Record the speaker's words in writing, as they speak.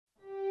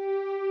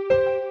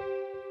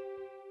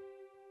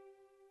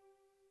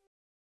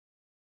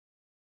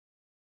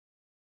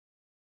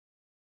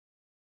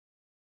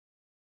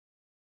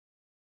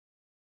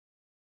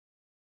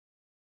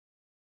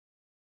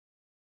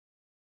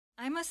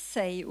I must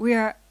say we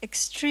are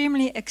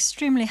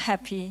extremely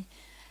happy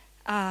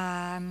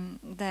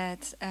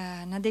that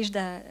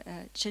Nadežda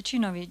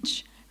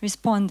Čačinovič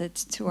responded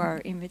to our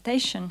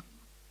invitation.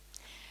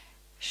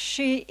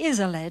 She is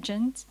a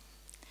legend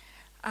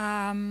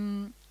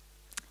and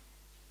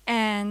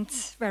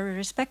very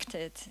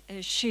respected.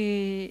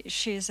 She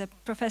is a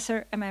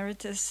professor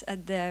emeritus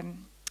at the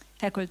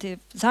Faculty of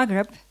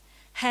Zagreb,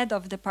 head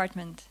of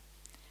department,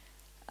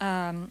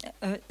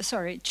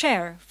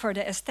 chair for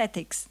the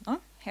aesthetics,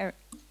 no?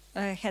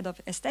 Head of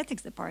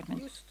aesthetics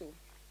department. Used to.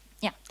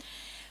 Yeah.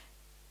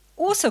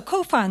 Also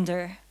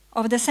co-founder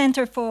of the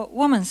Center for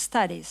Women's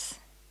Studies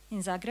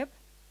in Zagreb,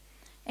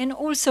 and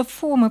also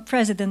former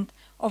president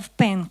of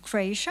PEN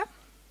Croatia.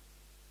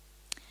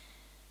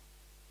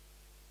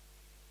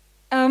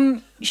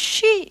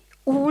 She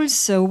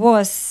also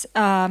was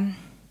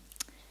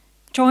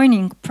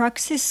joining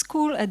praxis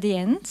school at the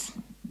end,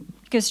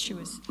 because she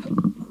was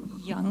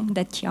young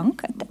at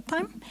that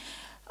time.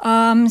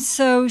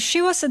 So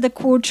she was at the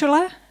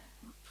Cortula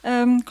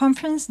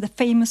conference, the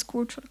famous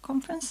Cortula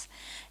conference,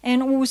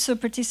 and also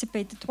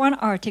participated one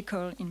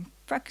article in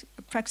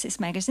Praxis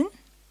magazine.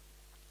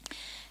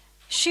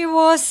 She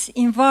was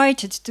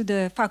invited to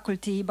the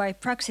faculty by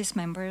Praxis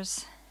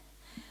members,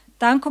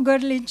 Danko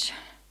Grlić,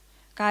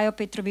 Gajo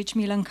Petrović,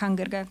 Milan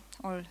Kangerga,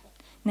 all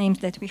names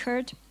that we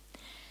heard.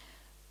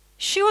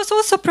 She was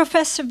also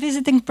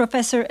visiting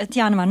professor at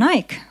Jan van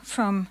Eyck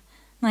from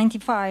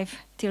 1995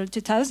 till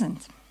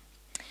 2000.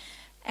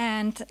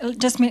 And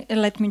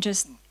let me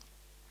just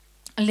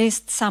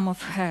list some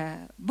of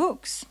her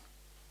books.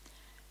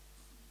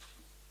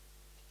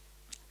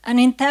 An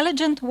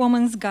Intelligent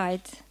Woman's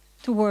Guide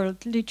to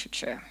World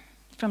Literature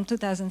from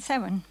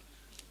 2007.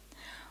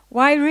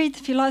 Why Read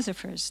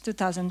Philosophers,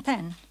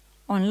 2010,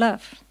 on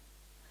love.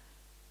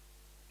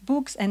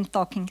 Books and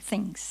Talking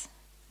Things,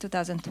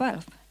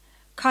 2012.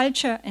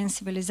 Culture and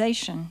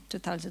Civilization,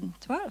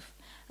 2012.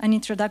 An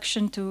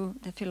Introduction to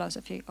the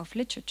Philosophy of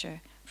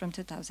Literature from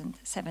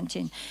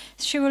 2017.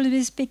 She will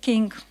be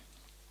speaking,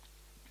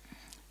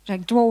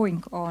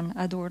 drawing on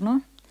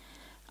Adorno.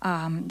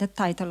 The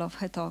title of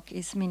her talk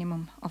is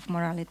Minimum of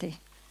Morality.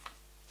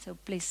 So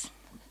please.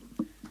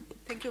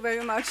 Thank you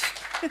very much.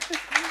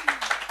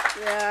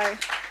 Yeah,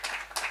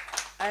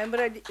 I'm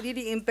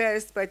really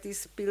embarrassed by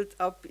this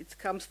build-up. It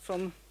comes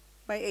from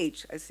my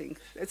age, I think.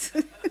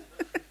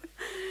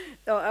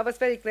 No, I was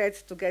very glad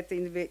to get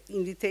the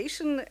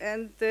invitation,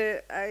 and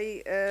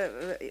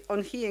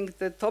on hearing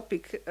the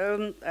topic,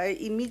 I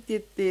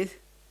immediately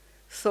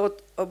thought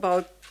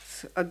about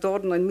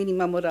Adorno and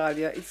Minima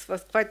moralia. It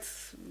was quite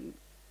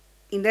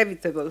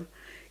inevitable.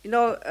 You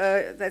know,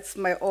 that's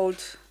my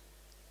old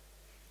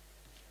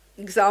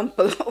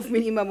example of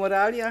Minima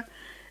moralia,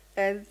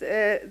 and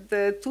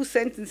the two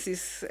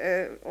sentences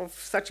of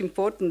such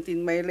importance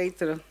in my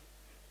later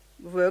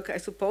work, I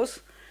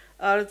suppose,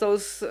 are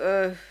those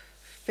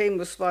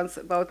famous ones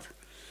about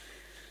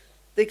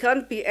there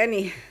can't be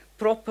any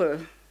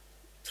proper,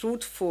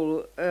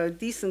 truthful,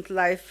 decent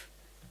life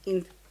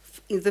in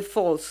the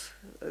false.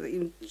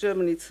 In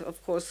German it's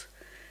of course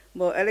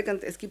more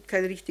elegant, es gibt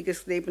kein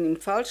richtiges Leben im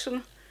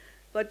Falschen.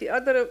 But the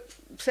other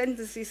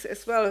sentence is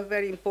as well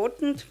very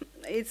important.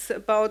 It's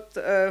about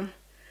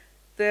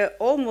the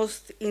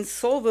almost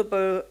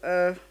insolvable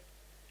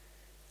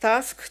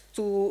task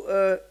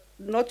to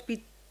not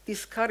be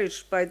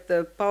discouraged by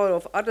the power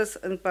of others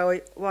and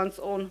by one's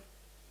own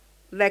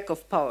lack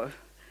of power,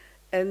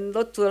 and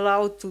not to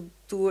allow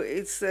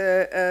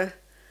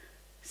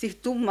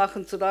sich dumm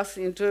machen zu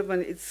lassen. In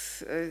German,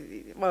 it's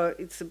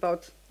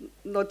about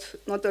not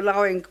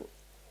allowing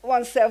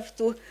oneself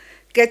to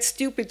get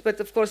stupid, but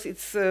of course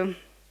it's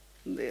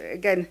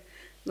again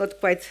not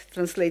quite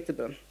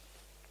translatable.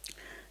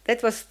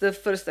 That was the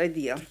first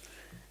idea,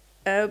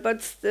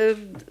 but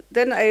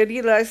then I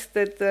realized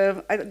that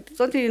I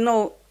don't really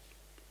know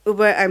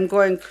where I'm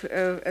going,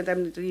 and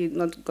I'm really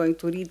not going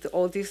to read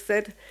all this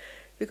said,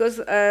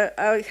 because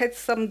I had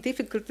some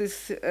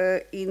difficulties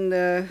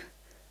in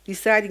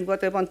deciding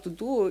what I want to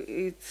do.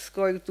 It's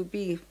going to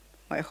be,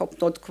 I hope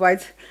not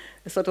quite,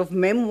 a sort of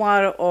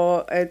memoir,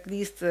 or at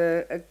least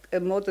a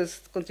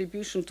modest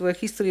contribution to a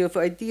history of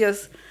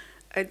ideas.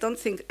 I don't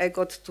think I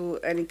got to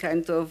any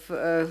kind of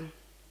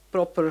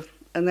proper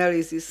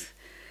analysis.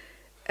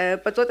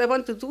 But what I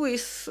want to do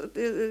is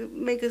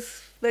make a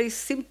very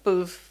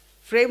simple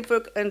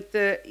framework, and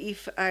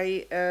if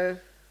I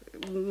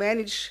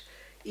manage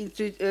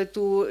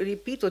to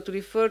repeat or to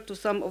refer to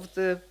some of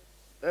the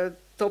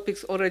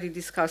topics already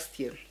discussed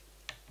here.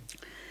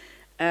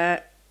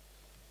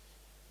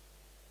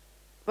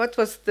 What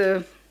was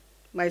the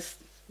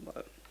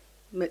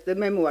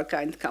memoir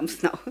kind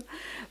comes now.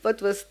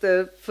 What was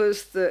the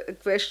first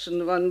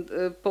question one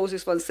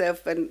poses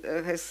oneself when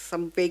has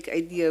some vague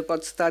idea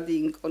about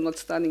studying or not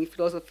studying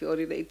philosophy or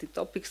related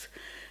topics?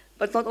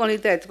 But not only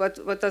that,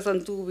 what does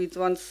one do with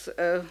one's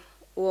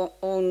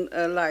own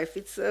life?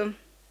 It's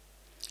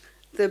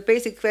the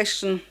basic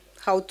question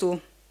how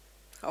to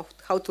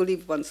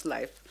live one's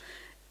life.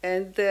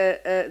 And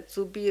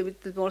to be a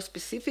bit more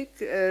specific,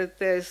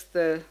 there's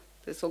the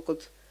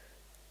so-called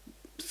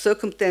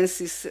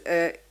circumstances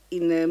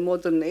in a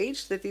modern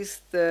age. That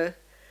is the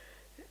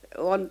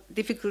one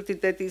difficulty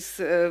that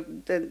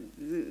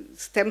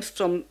stems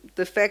from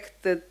the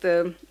fact that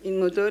in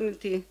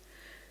modernity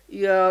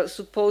you are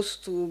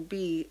supposed to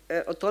be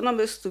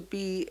autonomous, to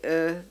be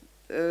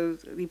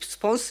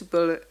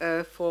responsible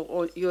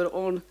for your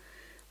own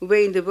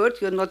way in the world.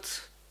 You are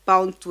not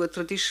bound to a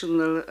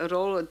traditional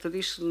role, a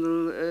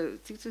traditional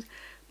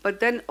but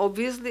then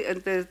obviously,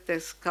 and there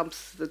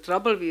comes the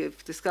trouble we are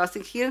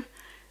discussing here,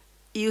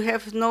 you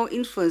have no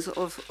influence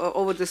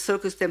over the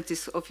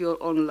circumstances of your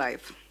own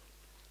life.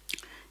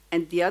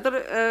 And the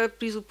other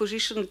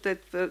presupposition that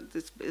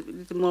is a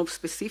little more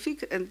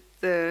specific, and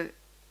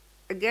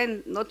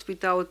again, not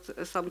without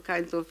some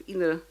kind of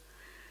inner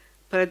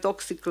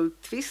paradoxical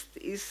twist,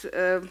 is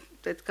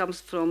that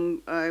comes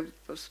from, I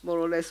was more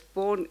or less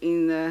born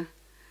in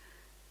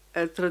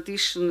a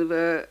tradition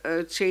where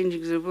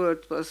changing the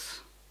world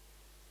was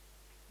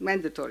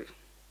mandatory.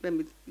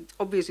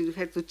 Obviously, you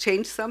had to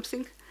change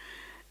something.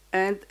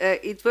 And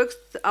it works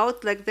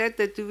out like that,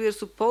 that we were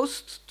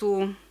supposed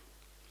to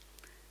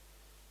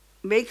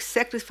make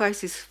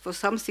sacrifices for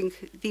something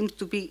deemed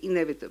to be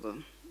inevitable.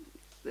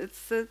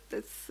 That's a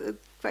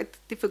quite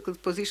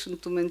difficult position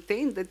to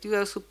maintain, that you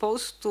are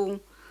supposed to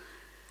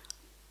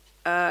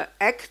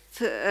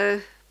act,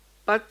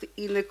 but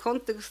in a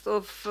context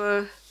of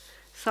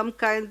some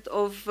kind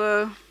of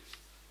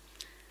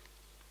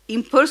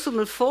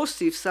impersonal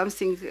forces,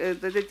 something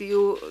that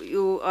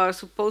you are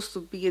supposed to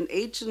be an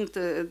agent,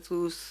 a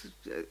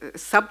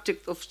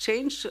subject of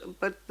change,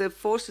 but the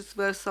forces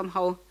were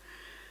somehow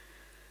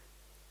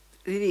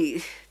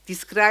really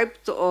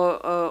described,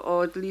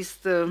 or at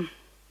least they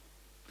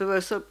were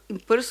so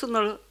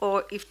impersonal,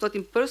 or if not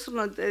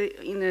impersonal,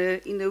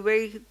 in a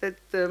way that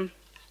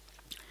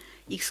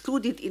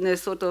excluded, in a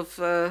sort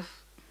of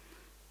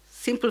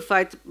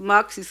simplified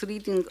Marxist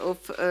reading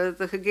of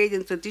the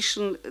Hegelian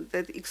tradition,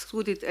 that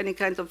excluded any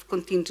kind of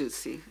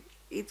contingency.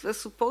 It was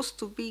supposed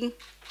to be,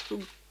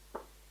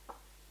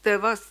 there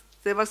was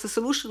a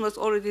solution was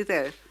already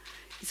there.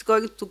 It's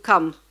going to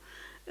come.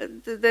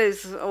 There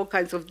is all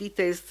kinds of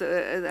details.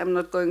 I'm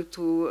not going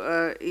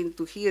to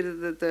into here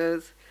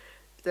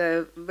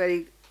the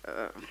very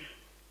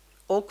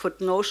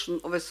awkward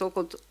notion of a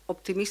so-called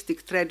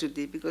optimistic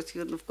tragedy, because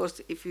of course,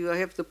 if you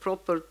have the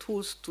proper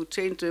tools to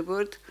change the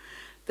world,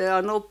 there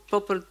are no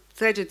proper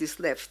tragedies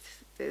left.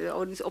 There are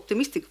only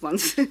optimistic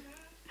ones.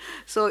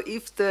 So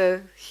if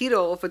the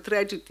hero of a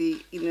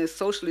tragedy in a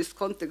socialist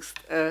context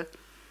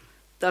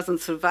doesn't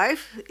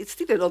survive, it's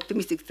still an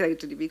optimistic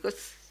tragedy,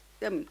 because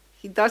I mean,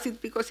 he does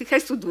it because he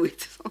has to do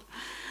it. So,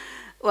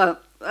 well,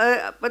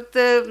 but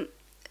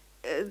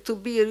to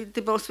be a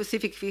little more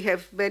specific, we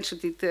have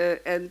mentioned it,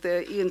 and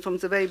even from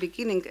the very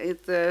beginning, in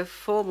the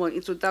former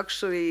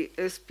introductory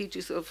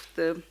speeches of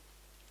the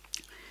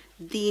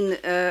Dean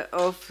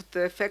of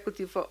the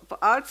Faculty for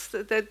Arts,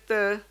 that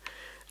the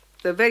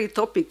very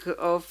topic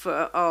of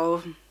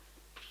our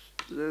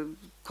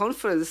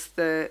conference,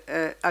 the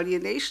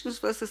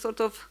alienations, was a sort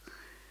of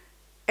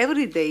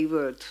everyday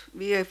word.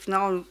 We have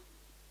now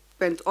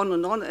went on,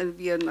 and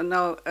we are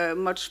now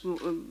much more,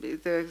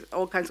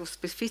 all kinds of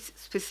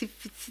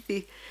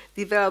specificity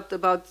developed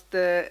about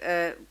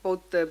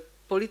both the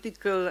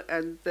political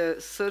and the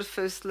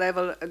surface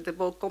level and the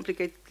more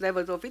complicated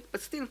level of it,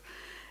 but still,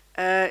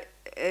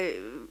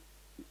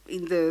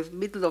 in the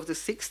middle of the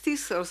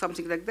 60s or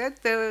something like that,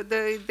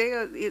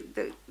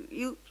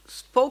 you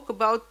spoke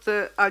about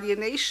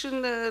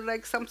alienation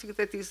like something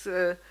that is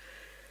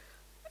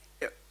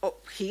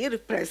here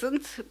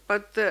present,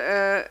 but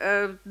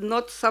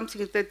not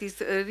something that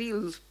is a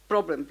real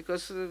problem,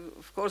 because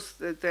of course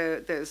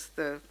there's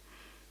the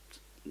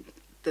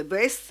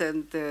West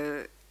and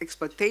the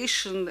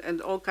exploitation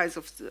and all kinds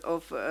of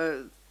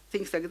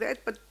things like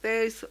that, but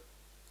there is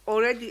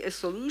already a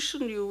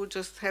solution. You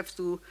just have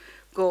to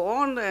go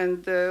on,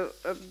 and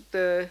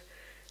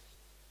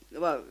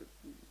well,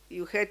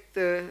 you had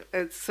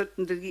a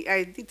certain degree,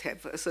 I did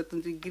have a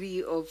certain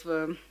degree of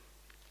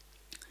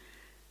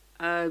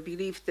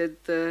belief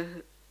that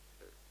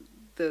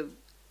the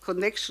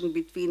connection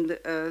between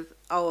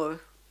our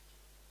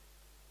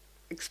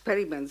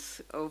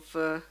experiments of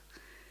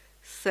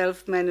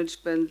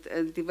self-management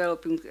and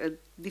developing a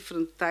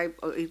different type,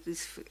 or it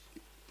is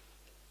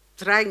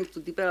trying to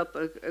develop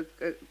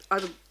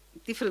a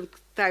different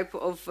type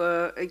of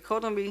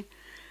economy,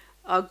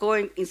 are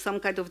going in some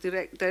kind of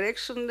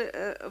direction.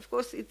 Of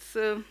course, it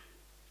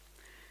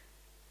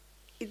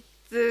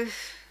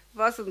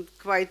wasn't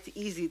quite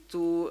easy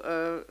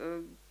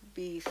to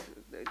be.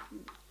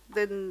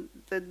 The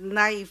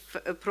naive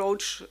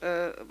approach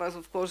was,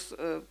 of course,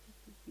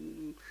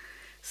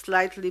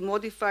 slightly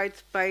modified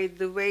by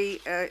the way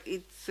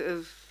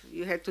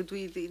you had to do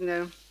it in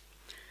a,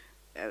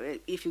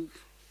 if you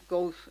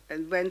go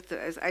and went,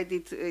 as I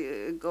did,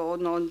 go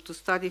on to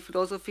study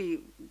philosophy,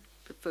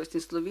 first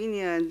in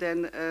Slovenia, and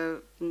then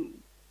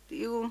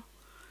you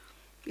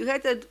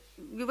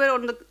were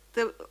on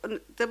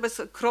there was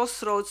a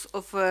crossroads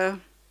of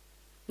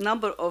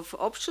number of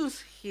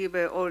options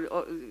here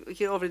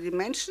already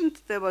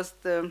mentioned. There was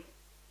the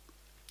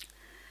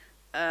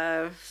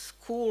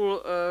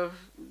school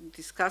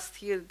discussed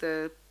here,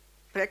 the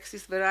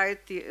praxis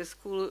variety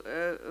school,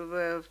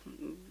 where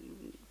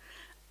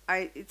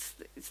it's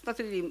not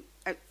really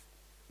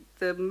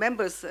the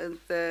members, and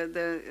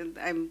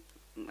I'm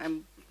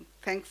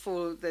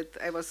thankful that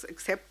I was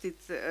accepted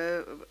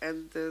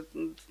and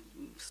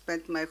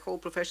spent my whole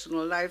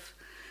professional life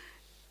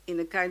in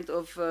a kind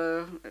of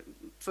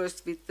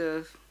first with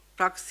the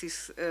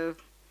praxis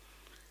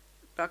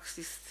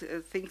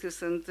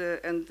thinkers, and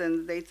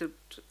then later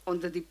on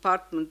the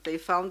department they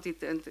found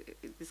it, and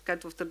this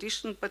kind of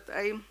tradition. But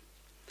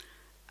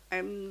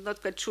I'm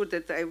not quite sure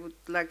that I would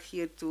like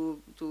here to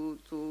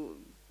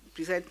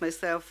present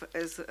myself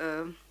as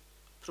a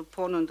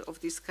proponent of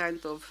this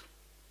kind of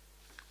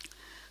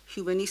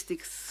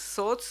humanistic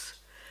thoughts.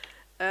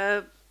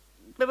 There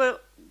were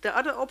the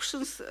other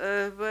options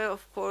were,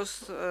 of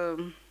course,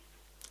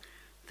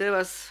 there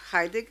was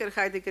Heidegger.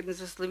 Heidegger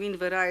is a Slovene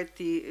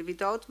variety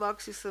without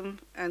Marxism,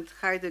 and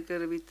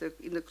Heidegger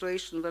in the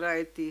Croatian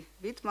variety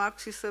with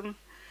Marxism.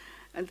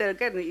 And there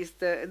again is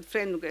the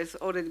friend, as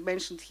already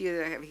mentioned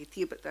here, I have it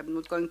here, but I'm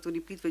not going to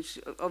repeat, which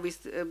always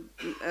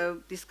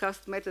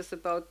discussed matters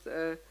about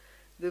the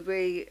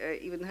way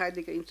even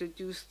Heidegger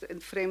introduced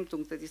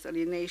Entfremdung, that is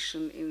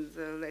alienation, in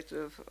the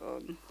letter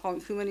on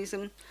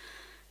humanism.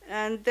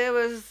 And there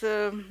were,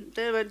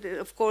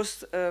 of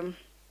course,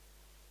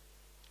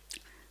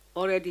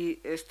 already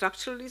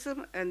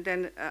structuralism, and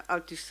then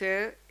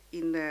Althusser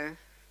in a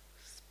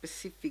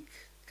specific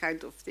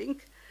kind of thing.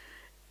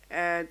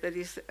 That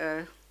is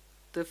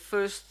the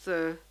first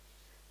a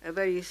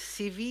very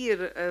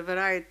severe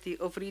variety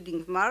of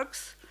reading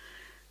Marx.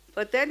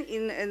 But then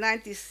in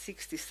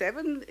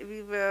 1967,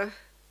 we were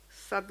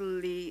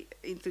suddenly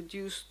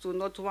introduced to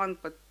not one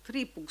but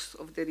 3 books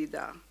of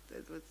Derrida.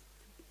 That was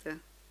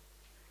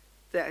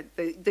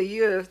the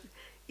year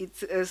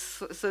it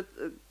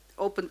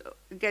opened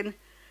again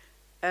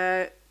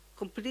a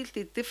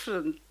completely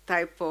different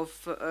type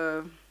of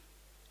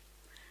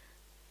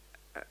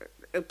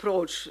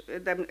approach.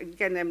 And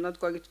again, I'm not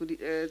going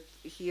to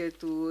here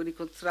to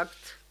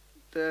reconstruct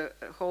the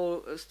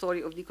whole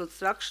story of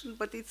deconstruction,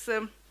 but it's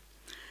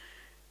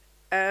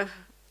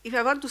if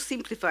I want to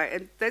simplify,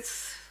 and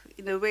that's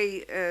in a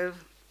way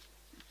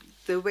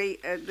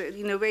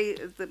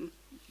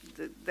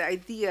the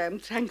idea I'm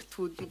trying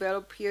to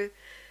develop here,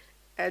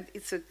 and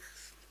it's a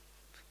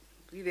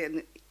really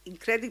an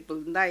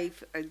incredible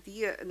naive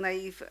idea,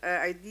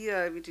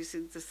 which is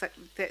in the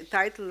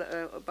title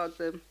about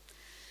the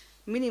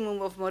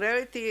minimum of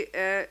morality.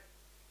 There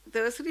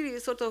was really a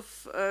sort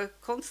of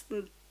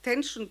constant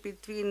tension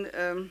between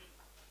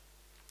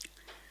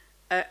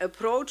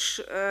approach,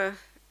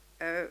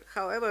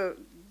 however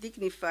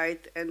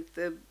dignified and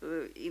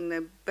in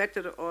a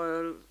better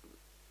or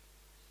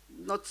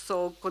not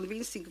so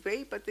convincing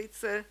way, but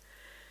it's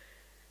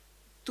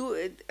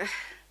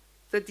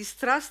the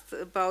distrust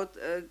about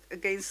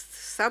against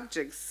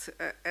subjects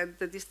and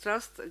the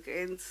distrust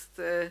against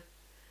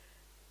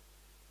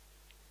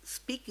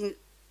speaking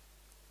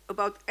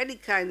about any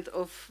kind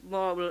of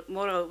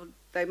moral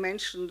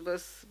dimension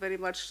was very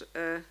much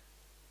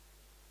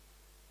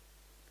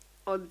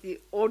on the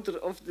order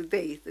of the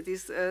day. That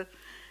is,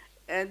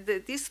 and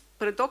this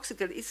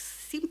paradoxical, it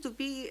seemed to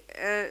be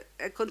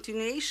a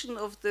continuation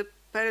of the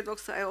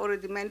paradox I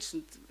already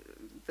mentioned,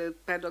 the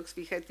paradox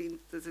we had in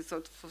the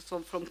sort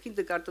of from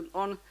kindergarten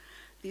on,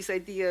 this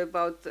idea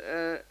about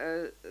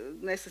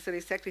necessary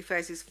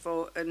sacrifices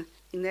for an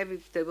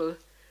inevitable,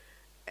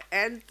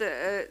 and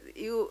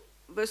you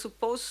were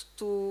supposed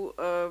to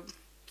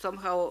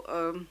somehow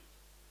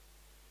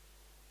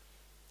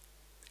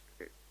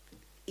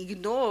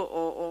ignore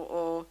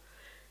or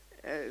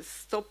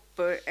stop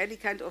any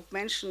kind of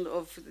mention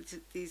of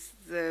this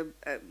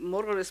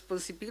moral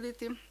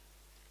responsibility.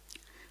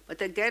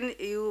 But again,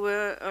 you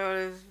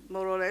were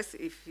more or less,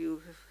 if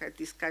you had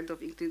this kind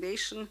of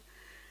inclination,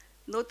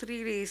 not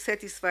really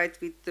satisfied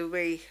with the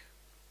way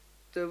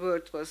the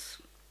world was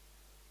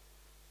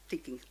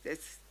thinking.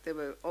 There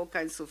were all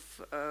kinds of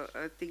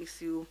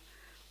things you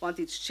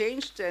wanted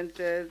changed, and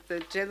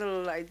the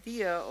general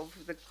idea of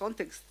the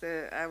context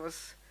I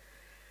was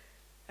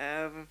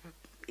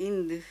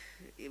in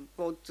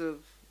both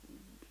with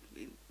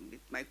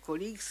my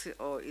colleagues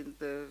or in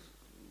the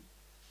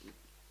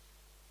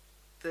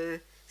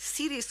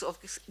series of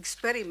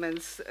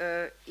experiments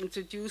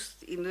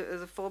introduced in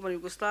the former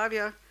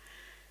Yugoslavia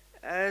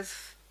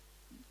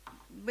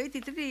made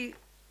it really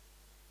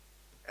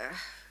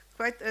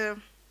quite a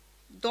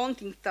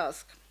daunting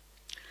task.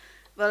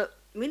 Well,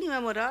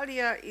 Minima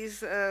moralia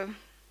is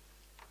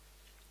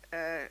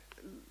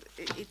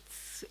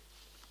it's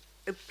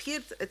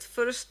appeared at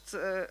first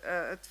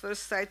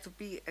sight to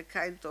be a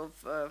kind of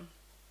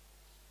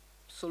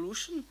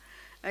solution,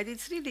 and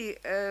it's really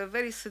a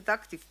very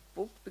seductive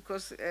book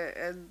because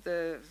in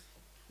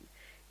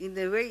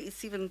a way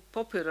it's even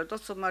popular,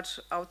 not so much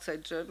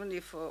outside Germany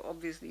for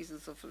obvious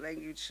reasons of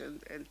language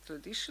and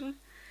tradition,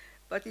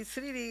 but it's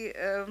really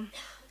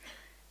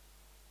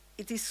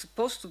it is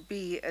supposed to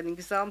be an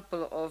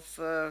example of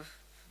the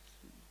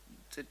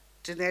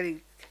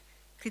generic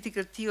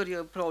critical theory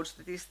approach,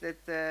 that is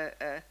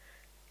that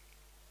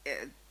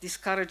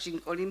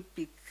discouraging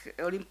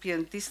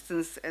Olympian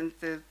distance and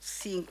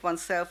seeing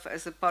oneself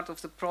as a part of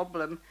the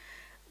problem.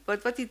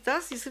 But what it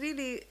does is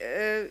really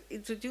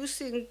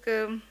introducing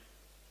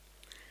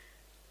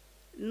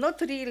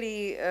not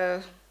really,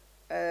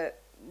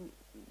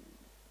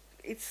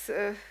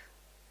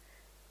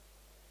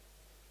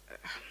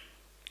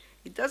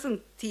 it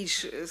doesn't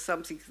teach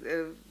something,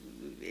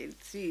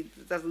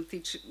 it doesn't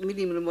teach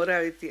minimal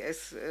morality,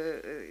 as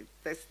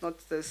that's not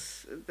the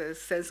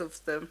sense of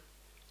the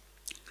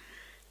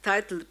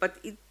title, but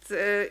it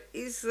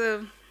is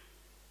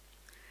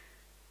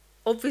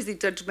obviously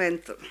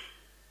judgmental.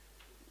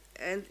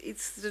 And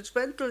it's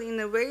judgmental in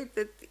a way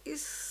that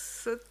is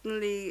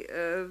certainly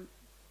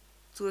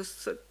to a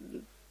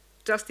certain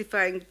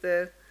justifying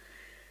the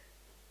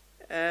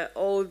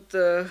old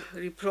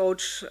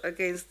reproach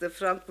against the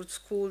Frankfurt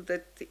School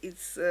that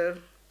it's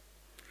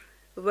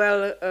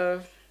well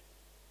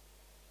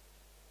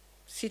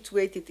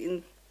situated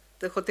in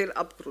the Hotel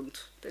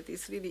Abgrund, that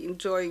is really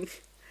enjoying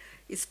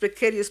its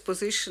precarious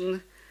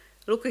position,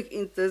 looking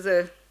into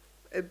the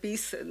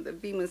abyss and the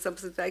beam and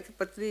something like that,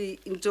 but really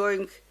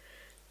enjoying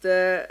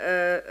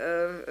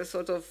the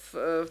sort of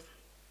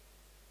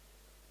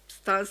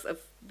stance of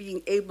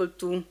being able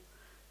to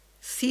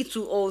see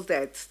through all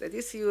that. That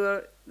is, you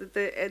are,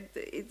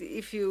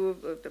 if you,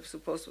 I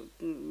suppose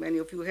many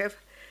of you have,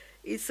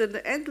 it's an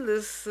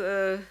endless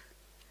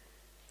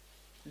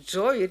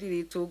joy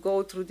really to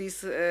go through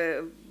these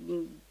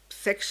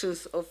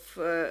sections of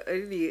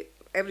really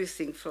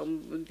everything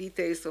from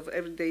details of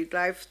everyday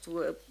life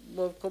to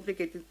more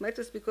complicated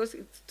matters, because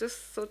it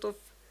just sort of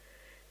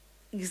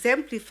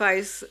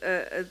exemplifies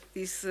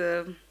this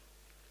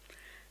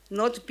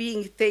not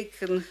being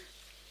taken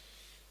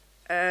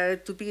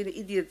to be an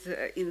idiot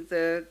in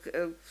the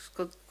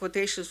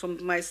quotations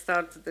from my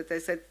start that I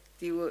said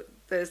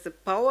there's the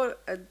power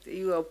and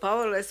you are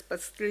powerless,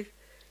 but still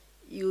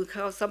you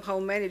have somehow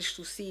managed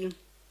to see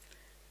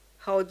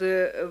how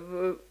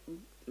the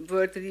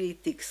world really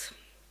ticks.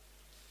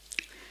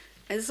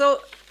 And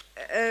so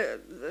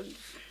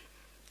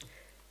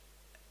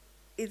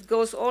it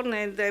goes on,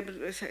 and I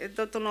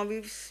don't know,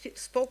 we've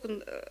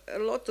spoken a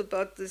lot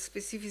about the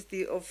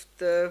specificity of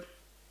the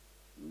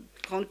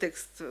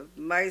context,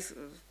 my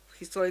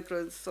historical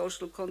and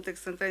social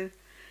context, and I'm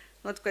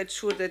not quite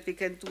sure that we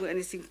can do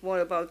anything more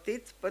about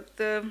it, but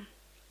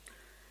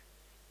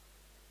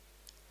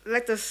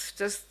let us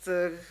just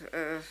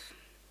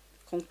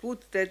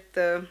conclude that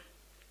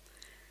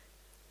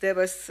there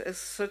was a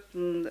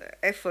certain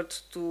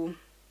effort to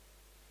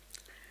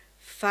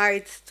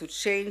fight, to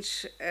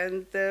change,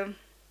 and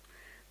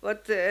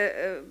what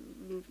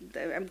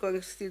I'm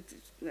going still,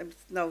 I'm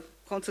now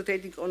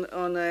concentrating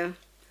on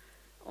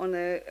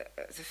a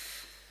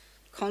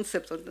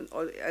concept, or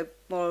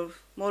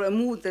more a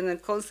mood than a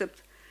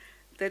concept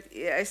that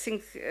I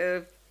think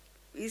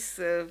is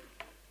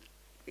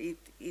it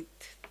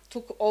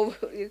took over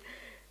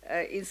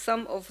in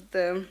some of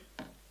the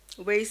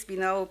ways we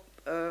now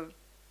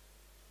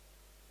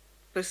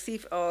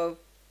perceive our,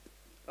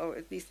 or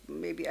at least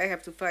maybe I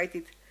have to fight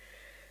it,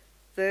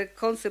 the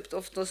concept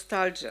of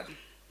nostalgia.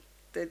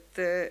 That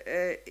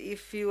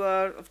if you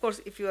are, of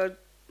course, if you are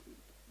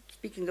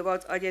speaking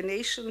about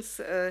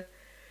alienations,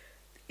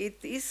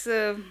 it is,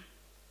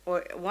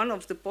 or one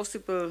of the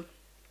possible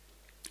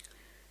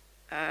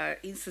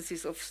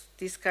instances of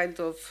this kind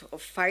of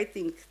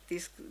fighting,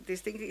 this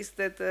thing is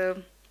that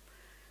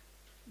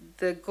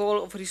the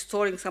goal of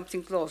restoring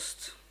something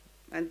lost.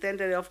 And then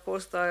there, of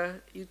course,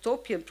 are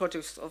utopian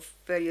projects of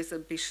various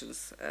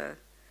ambitions,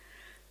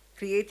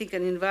 creating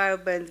an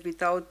environment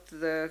without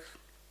the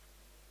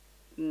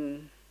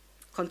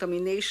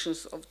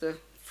contaminations of the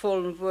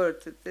fallen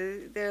world.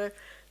 The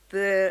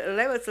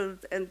levels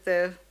and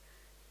the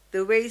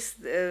ways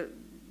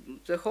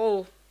the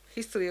whole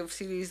history of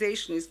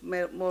civilization is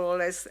more or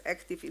less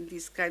active in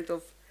this kind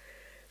of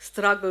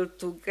struggle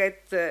to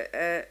get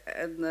a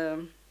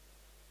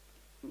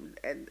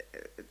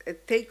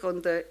take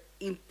on the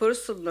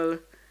impersonal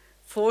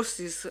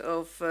forces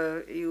of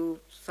you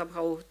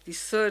somehow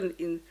discern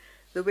in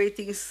the way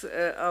things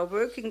are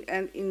working,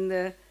 and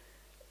in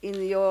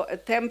your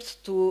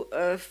attempt to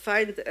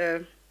find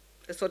a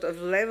sort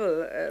of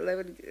level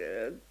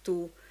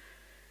to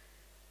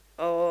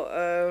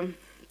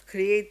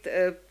create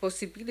a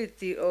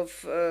possibility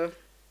of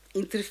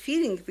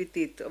interfering with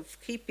it, of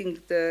keeping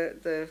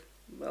the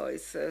well,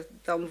 it's a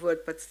dumb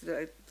word, but still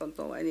I don't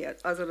know any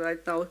other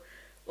right now,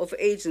 of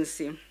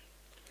agency.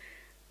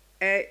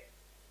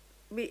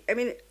 We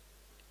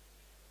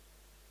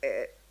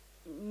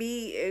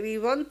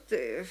want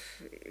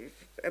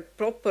a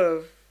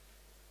proper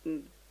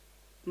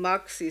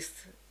Marxist,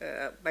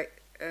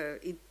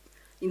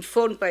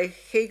 informed by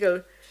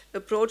Hegel,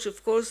 approach,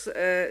 of course,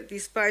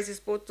 despises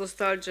both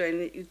nostalgia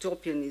and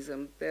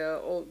utopianism. They are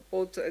all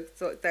both a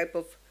type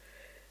of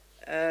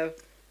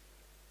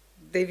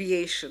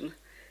deviation.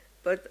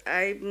 but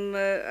I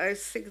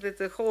think that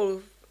the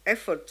whole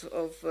effort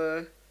of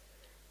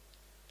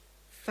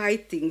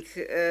fighting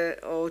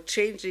or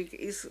changing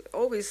is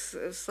always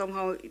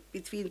somehow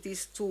between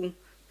these two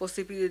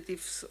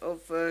possibilities of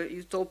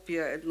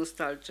utopia and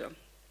nostalgia.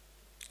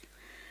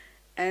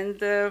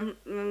 And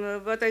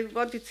what I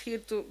wanted here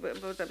to,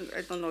 but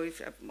I don't know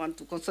if I want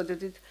to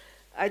consolidate it,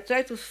 I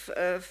try to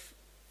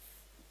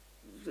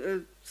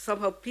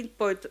somehow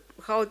pinpoint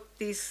how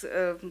this,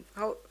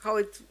 how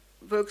it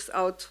works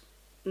out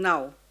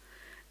now.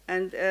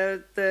 And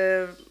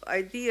the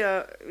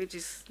idea, which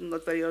is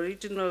not very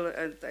original,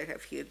 and I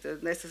have here the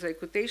necessary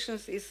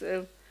quotations, is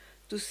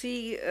to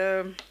see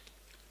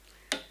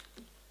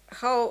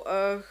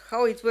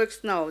how it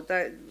works now.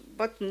 That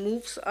what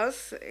moves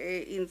us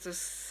in the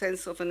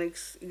sense of an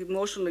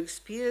emotional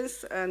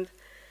experience, and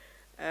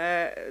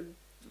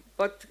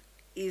what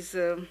is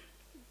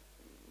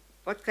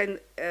what can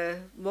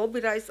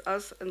mobilize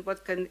us and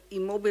what can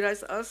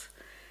immobilize us,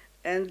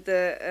 and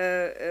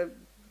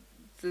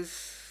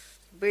this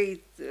way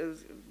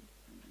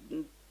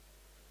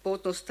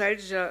both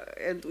nostalgia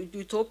and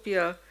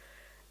utopia.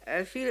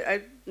 I feel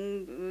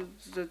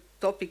the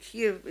topic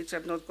here, which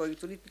I'm not going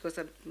to read because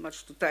I'm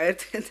much too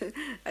tired, and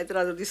I'd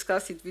rather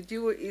discuss it with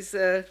you, is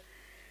that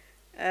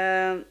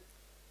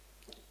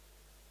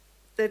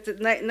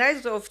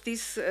neither of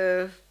these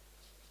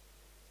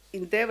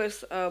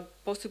endeavors are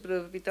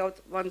possible without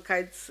one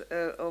kind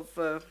of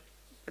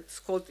what's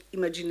called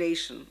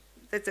imagination.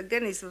 That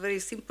again is a very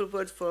simple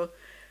word for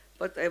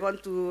what I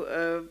want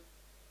to.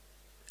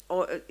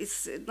 Or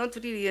it's not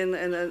really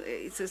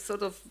it's a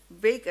sort of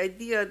vague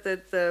idea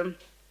that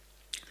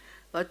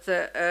what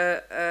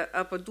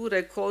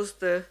Adorno calls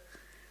the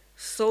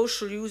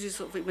social uses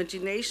of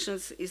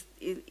imaginations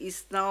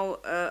is now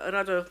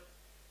rather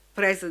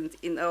present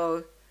in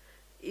our.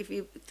 If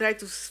we try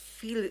to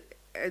feel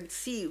and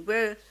see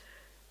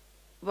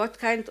what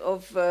kind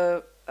of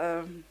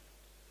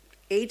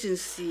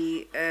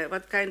agency,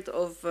 what kind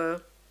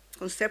of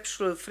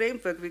conceptual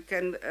framework we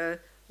can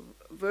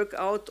work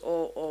out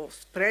or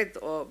spread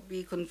or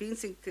be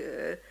convincing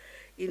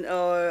in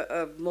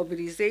our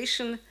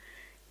mobilization,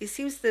 it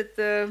seems that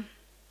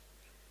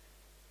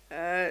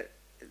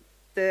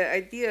the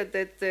idea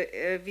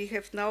that we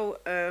have now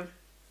a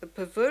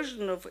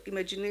perversion of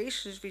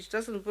imaginations which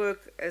doesn't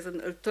work as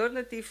an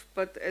alternative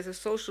but as a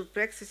social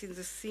praxis in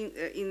the scene,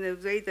 in a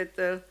way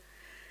that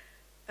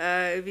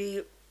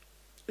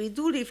we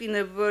do live in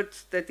a world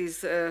that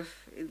is,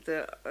 in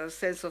the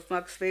sense of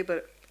Max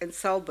Weber,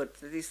 ensaubert,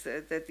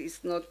 that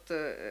is not,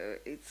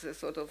 it's a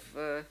sort of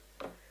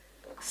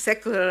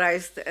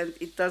secularized, and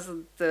it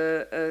doesn't,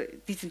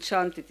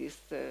 disenchanted is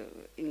the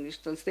English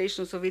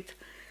translations of it,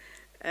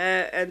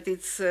 and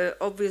it's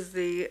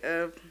obviously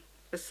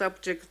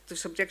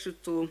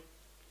subjected to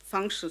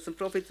functions and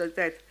properties like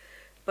that.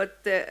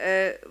 But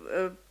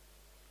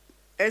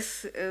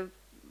as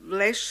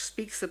Lesch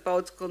speaks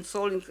about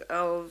consoling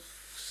our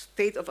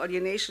state of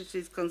alienation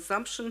with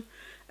consumption,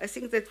 I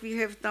think that we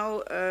have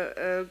now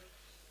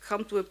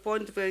come to a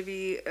point where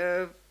we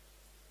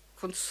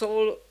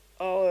console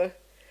our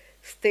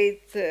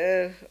state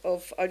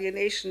of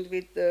alienation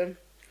with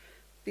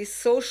these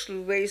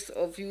social ways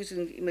of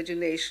using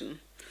imagination.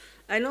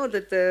 I know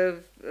that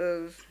the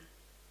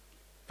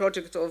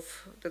project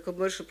of the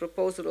commercial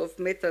proposal of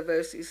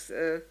metaverse is,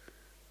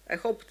 I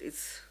hope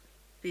it's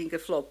being a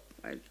flop,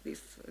 at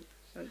least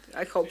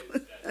I hope,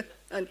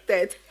 and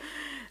dead.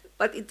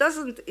 But it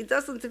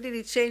doesn't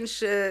really change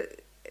the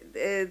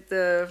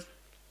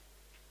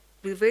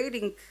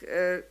prevailing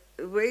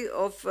way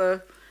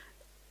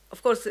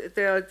of course,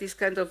 there are these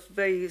kind of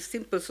very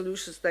simple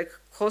solutions like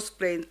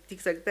cosplay and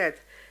things like that,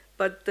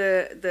 but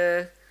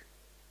the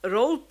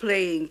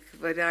role-playing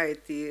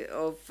variety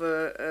of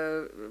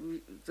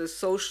the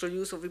social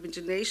use of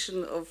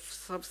imagination, of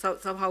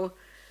somehow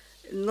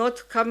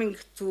not coming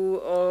to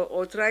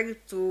or trying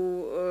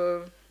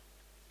to,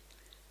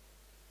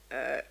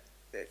 I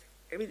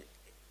mean,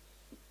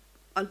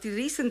 until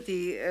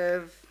recently,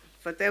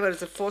 whatever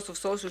the force of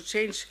social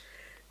change,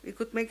 we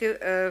could make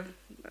a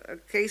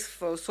case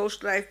for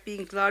social life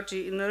being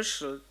largely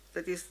inertial.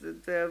 That is,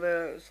 there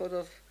were sort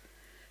of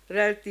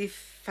relatively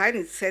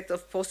finite set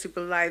of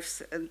possible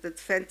lives, and that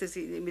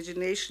fantasy and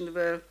imagination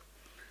were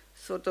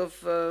sort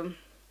of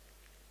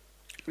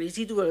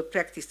residual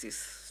practices,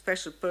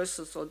 special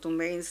persons or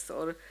domains,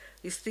 or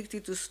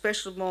restricted to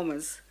special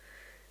moments.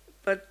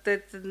 But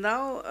that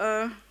now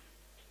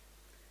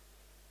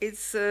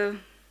it's the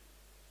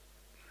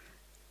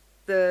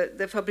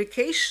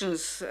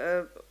fabrications.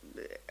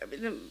 I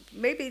mean,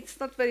 maybe it's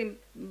not very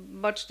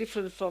much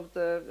different from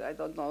the, I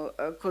don't know,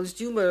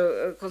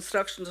 consumer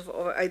constructions of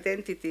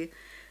identity,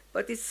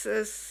 but it's,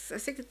 I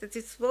think that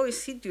it's more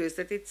insidious,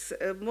 that it's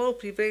more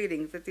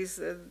prevailing, that is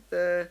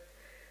the,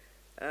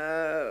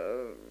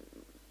 I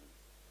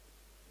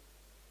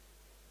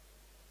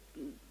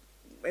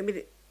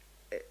mean,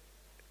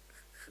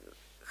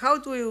 how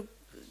do you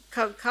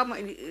come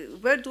in,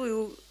 where do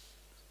you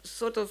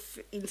sort of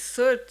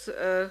insert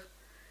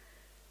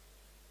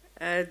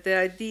the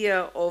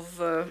idea of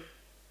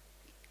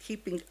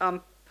keeping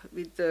up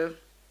with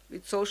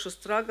social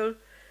struggle.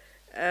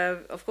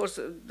 Of course,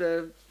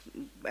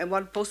 and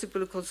one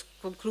possible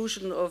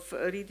conclusion of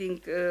reading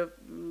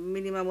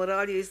Minima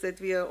moralia is that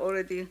we are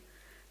already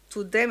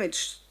too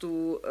damaged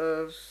to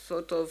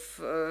sort of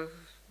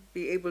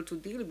be able to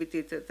deal with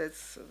it.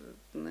 That's,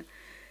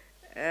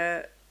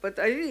 but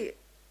I really,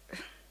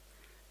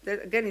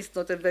 that again is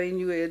not a very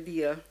new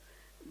idea,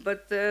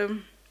 but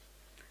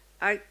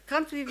I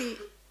can't really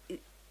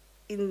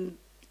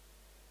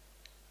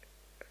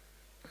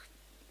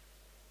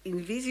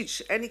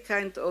envisage any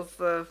kind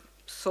of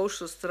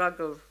social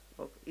struggle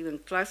or even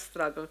class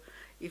struggle,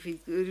 if we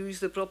use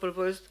the proper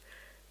words,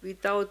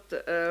 without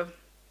a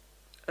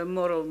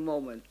moral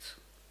moment.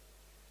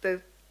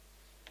 The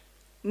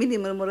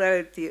minimal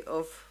morality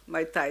of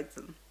my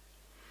title.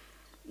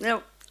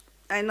 Now,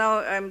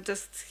 I'm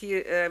just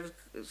here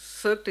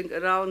circling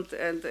around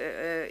and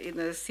in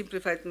a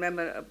simplified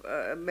manner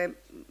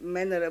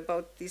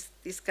about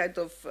this kind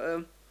of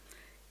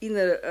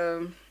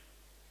inner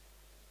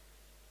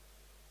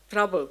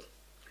trouble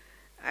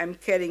I'm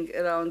carrying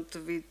around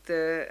with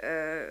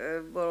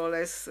more or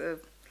less,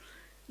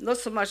 not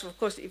so much, of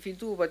course, if you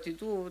do what you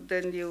do,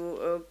 then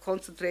you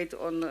concentrate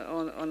on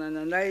an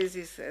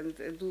analysis and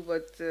do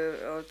what,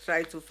 or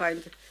try to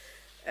find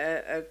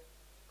a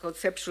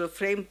conceptual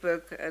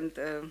framework and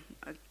a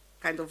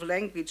kind of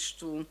language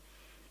to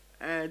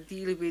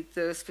deal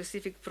with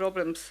specific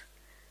problems.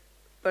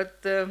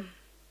 But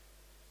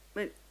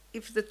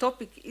if the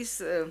topic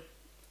is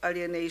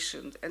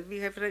alienation, and we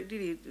have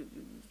really,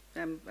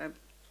 I'm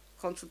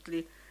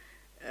constantly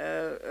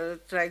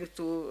trying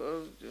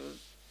to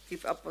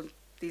give up on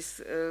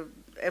these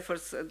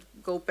efforts and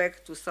go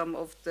back to some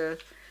of the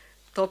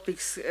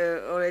topics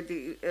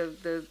already,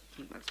 the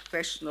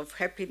question of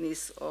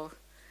happiness or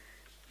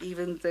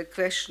even the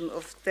question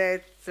of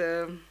death.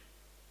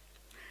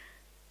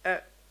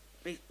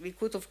 We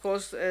could, of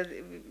course,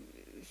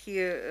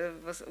 here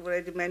was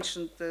already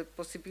mentioned the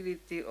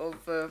possibility of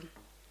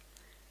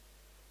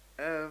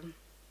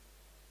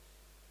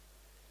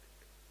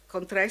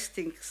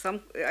contrasting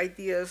some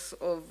ideas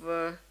of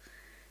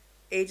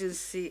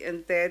agency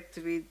and death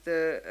with,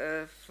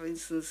 for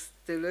instance,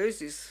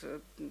 Deleuze's,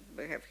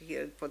 I have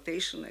here a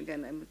quotation,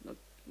 again, I'm not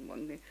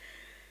only,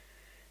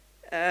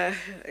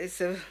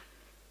 it's a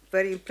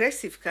very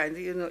impressive kind,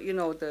 you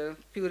know the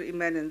pure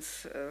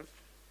immanence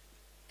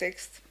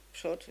text,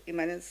 short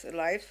immanence,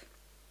 life.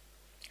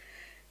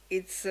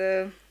 It's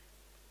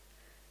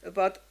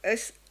about a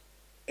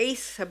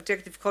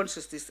subjective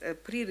consciousness, a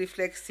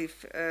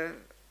pre-reflexive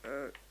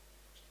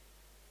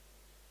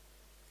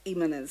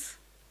immanence.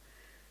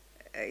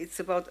 It's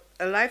about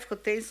a life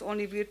contains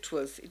only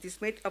virtuals. It is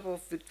made up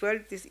of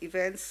virtualities,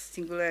 events,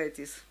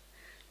 singularities.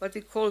 What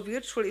we call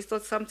virtual is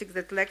not something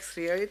that lacks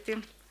reality,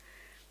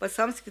 but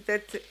something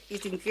that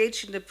is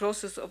engaged in the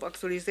process of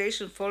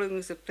actualization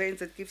following the plane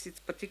that gives it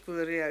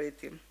particular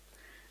reality.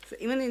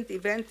 The immanent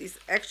event is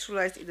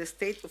actualized in a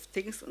state of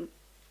things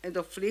and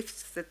of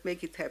lifts that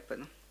make it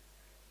happen.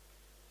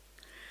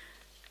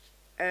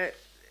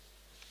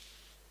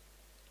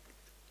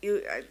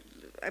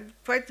 I'm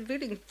quite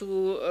willing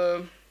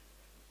to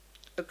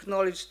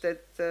acknowledge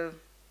that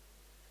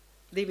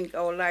living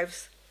our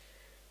lives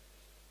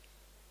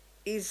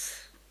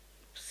is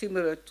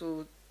similar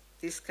to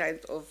this kind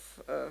of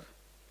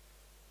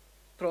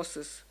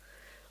process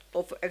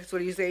of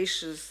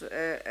actualizations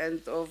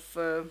and of,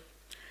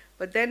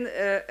 but then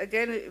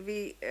again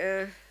we,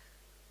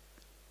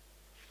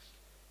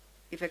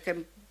 if I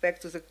come back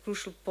to the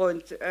crucial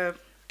point,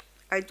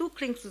 I do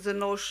cling to the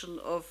notion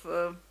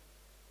of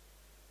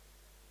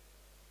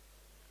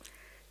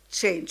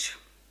change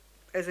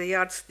as a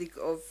yardstick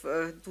of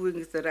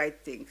doing the right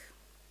thing.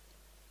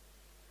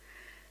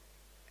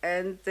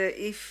 And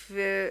if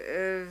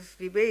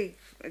we may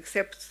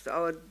accept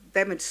our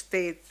damaged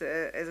state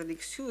as an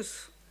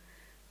excuse,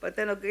 but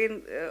then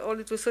again,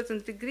 only to a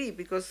certain degree,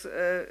 because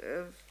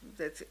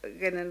that's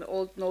again an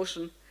old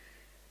notion.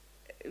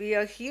 We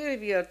are here,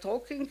 we are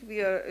talking,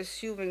 we are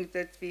assuming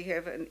that we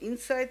have an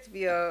insight,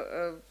 we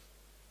are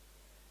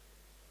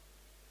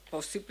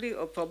possibly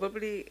or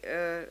probably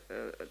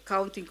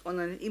counting on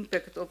an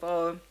impact of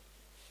our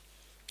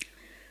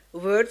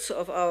words,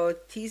 of our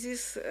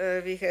thesis.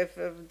 We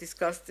have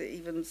discussed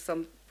even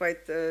some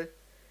quite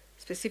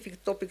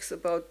specific topics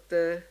about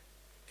the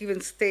given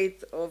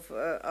state of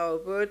our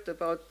word,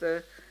 about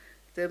the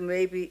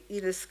maybe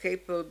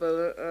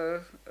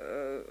inescapable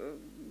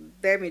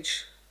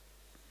damage,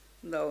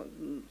 no,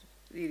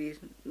 really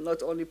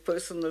not only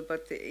personal,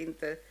 but in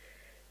the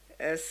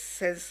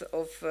sense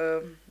of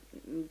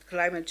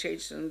climate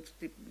change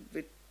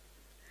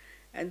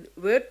and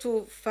where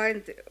to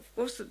find, of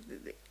course,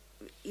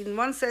 in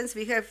one sense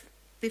we have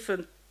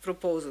different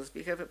proposals.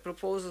 We have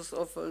proposals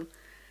of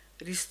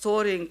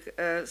restoring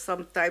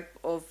some type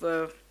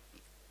of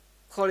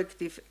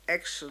collective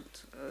action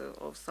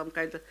of some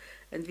kind,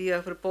 and we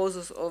have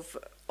proposals of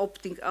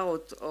opting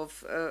out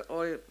of,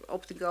 or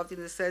opting out in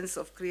the sense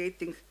of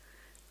creating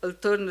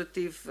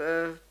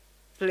alternative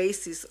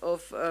places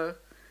of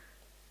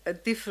a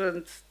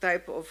different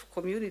type of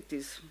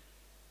communities.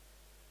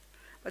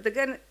 But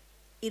again,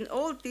 in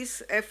all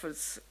these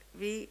efforts,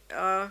 we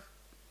are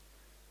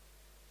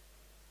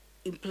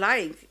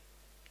implying,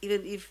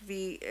 even if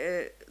we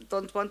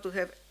don't want to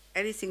have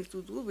anything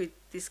to do with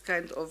this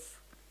kind of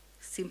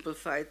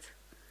simplified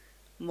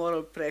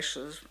moral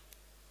pressures.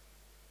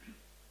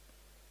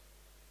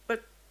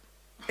 But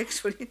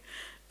actually,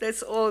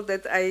 that's all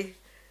that I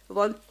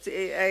want.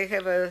 I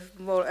have a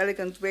more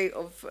elegant way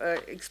of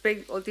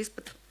explaining all this,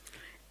 but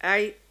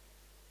I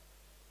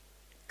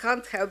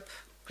can't help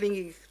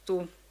clinging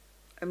to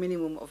a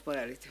minimum of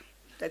morality.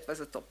 That was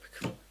a topic.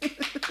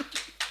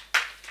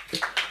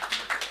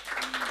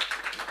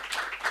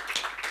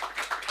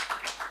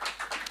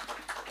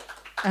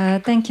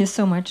 Thank you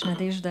so much,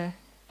 Nadežda.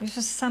 This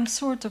was some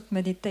sort of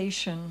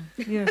meditation.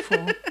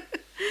 Beautiful.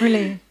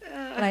 Really,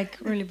 like,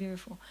 really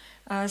beautiful.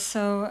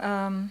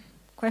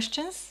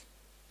 Questions?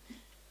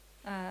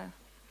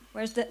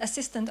 Where's the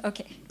assistant?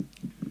 Okay.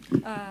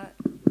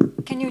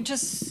 Can you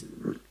just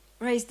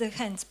raise the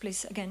hands,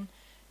 please, again?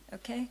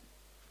 Okay.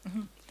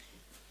 Mm-hmm.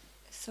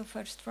 So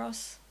first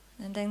Ross,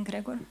 and then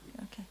Gregor.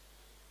 Okay.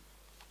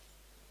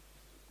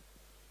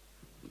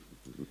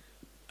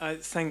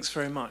 Thanks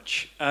very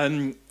much.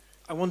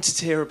 I wanted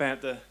to hear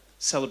about the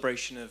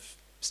celebration of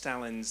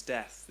Stalin's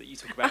death that you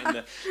talk about in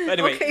the... But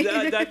anyway,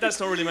 okay. That's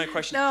not really my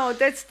question. No,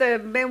 that's the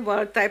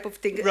memoir type of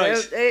thing. Right.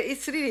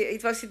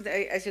 It was,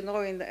 as you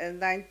know, in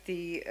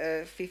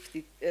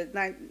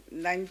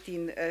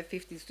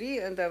 1953,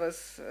 and I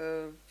was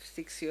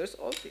 6 years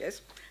old,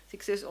 yes,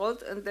 6 years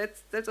old, and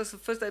that was the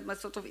first time my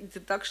sort of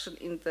introduction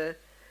in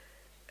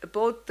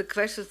about the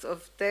questions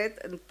of death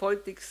and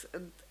politics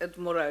and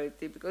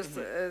morality, because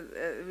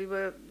we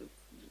were...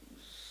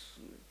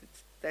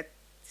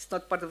 It's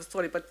not part of the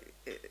story, but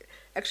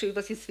actually it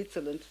was in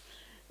Switzerland,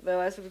 where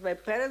I was with my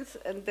parents,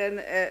 and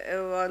then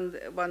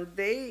one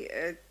day,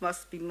 it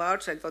must be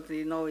March, I don't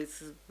really know,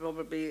 it's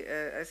probably,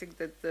 I think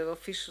that the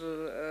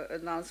official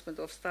announcement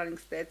of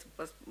Stalin's death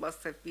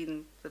must have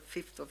been the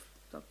 5th of,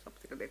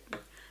 something like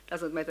that,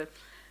 doesn't matter,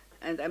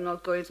 and I'm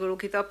not going to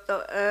look it up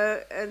now.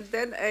 And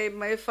then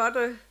my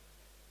father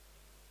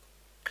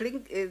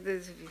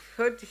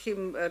heard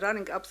him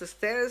running up the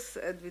stairs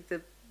and with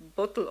the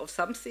bottle of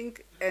something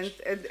and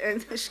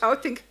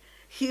shouting,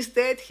 "He's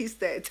dead, he's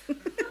dead."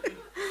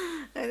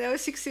 And I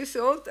was 6 years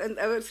old, and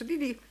I was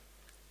really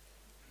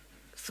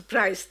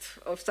surprised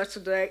of such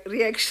a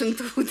reaction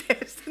to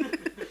death.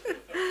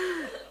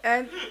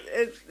 And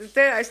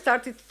there I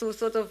started to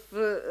sort of,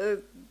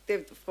 of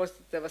course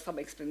there were some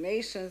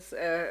explanations,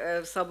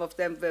 some of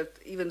them were,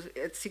 even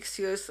at 6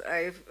 years,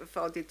 I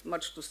found it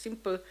much too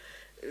simple.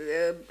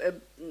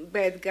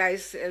 Bad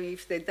guys,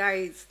 if they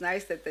die, it's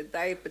nice that they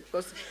die, but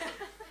because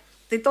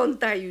they don't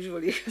die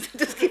usually.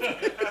 Just kidding.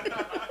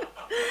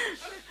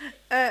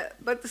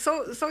 But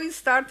so it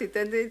started,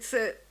 and it's.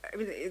 I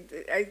mean,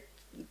 I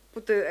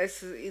put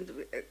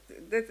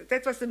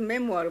that was the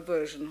memoir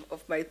version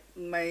of my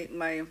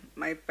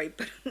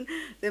paper.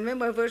 The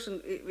memoir version,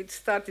 which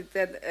started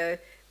then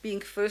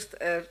being first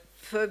a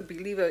firm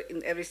believer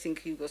in everything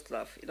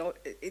Yugoslav. You know,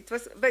 it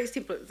was very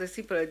simple. The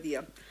simple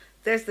idea.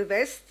 There's the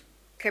West,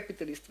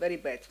 capitalist, very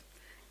bad.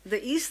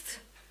 The East,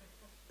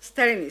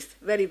 Stalinist,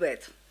 very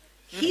bad.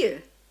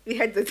 Here, we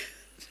had the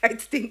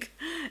right thing,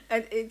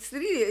 and it's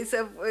really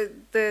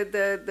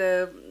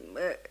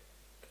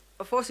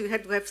of course, you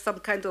had to have some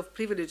kind of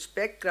privileged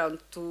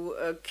background to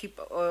keep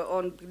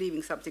on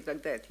believing something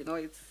like that. You know,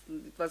 it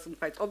wasn't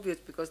quite obvious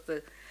because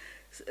the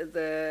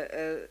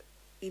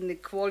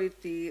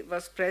inequality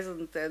was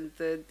present, and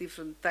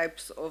different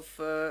types of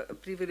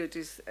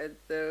privileges, and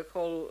the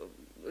whole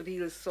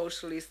real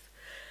socialist.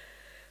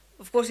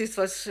 Of course, it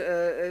was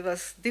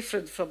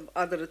different from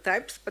other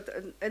types, but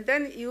and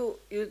then you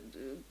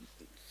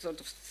sort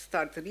of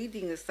start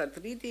reading,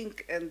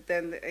 and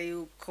then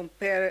you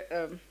compare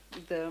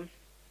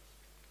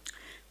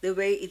the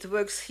way it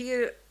works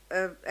here.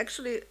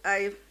 Actually,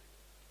 I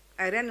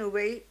ran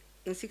away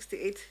in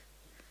 '68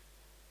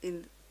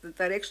 in the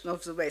direction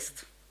of the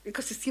West,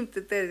 because it seemed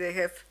that they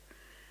have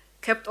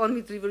kept on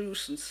with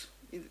revolutions,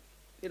 you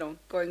know,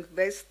 going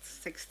west,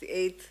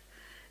 '68.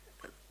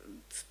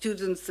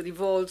 Students,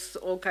 revolts,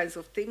 all kinds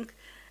of things.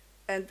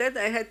 And then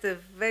I had a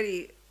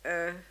very,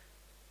 I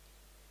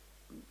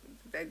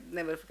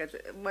never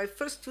forget, my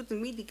first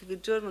student meeting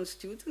with German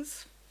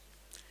students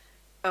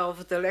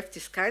of the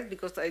leftist kind,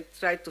 because I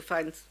tried to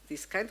find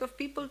this kind of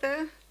people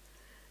there.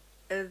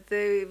 And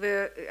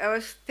I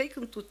was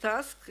taken to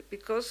task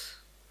because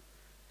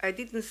I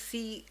didn't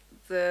see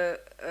that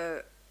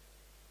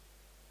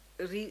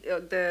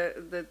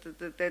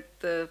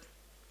the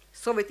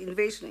Soviet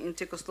invasion in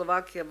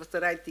Czechoslovakia was the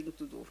right thing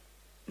to do.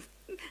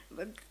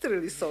 But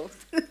literally so.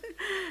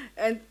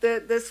 And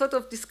the sort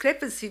of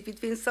discrepancy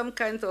between some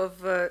kind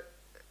of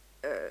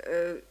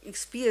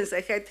experience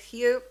I had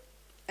here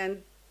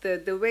and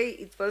the way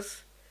it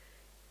was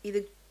in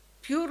a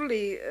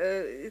purely,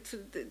 as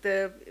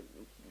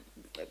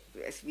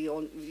we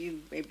all,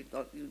 you maybe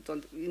not,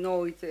 you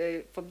know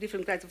it from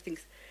different kinds of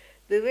things,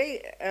 the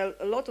way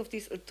a lot of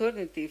these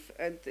alternative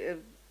and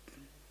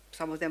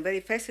some of them very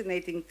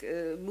fascinating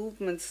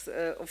movements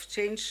of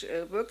change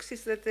works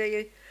is that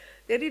they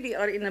really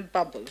are in a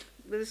bubble.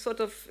 There's sort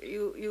of,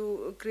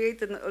 you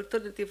create an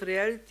alternative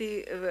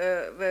reality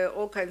where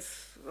all kinds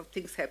of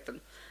things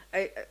happen.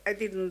 I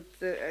didn't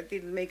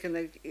make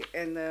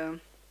an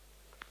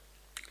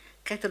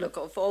catalog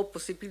of all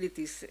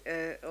possibilities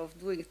of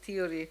doing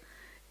theory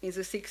in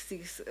the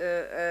 60s.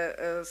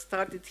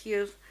 Started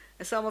here,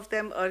 and some of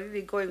them are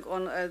really going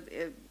on.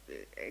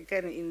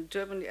 Again, in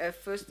Germany, I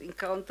first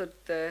encountered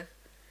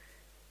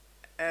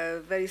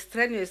very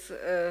strenuous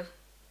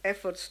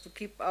efforts to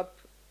keep up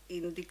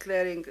in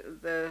declaring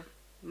the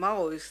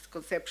Maoist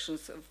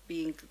conceptions of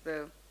being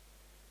the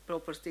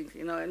proper thing,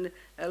 you know, and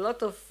a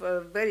lot of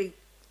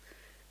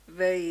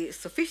very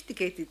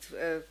sophisticated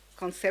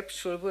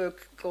conceptual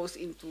work goes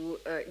into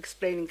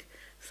explaining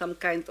some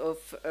kind of,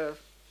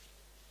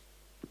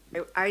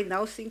 I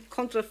now think,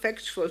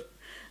 counterfactual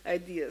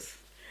ideas.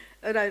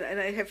 And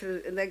I have,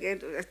 and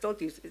again, I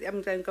told you,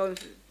 I'm going,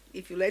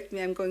 if you let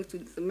me, I'm going to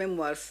the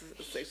memoirs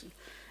section.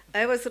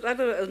 I was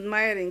rather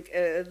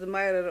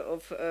admirer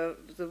of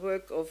the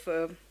work of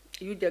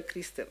Julia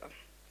Kristeva,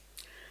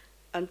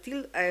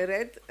 until I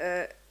read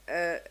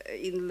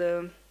in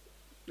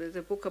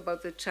the book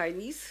about the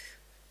Chinese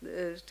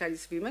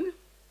women,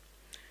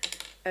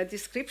 a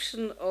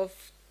description of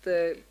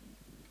the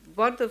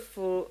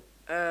wonderful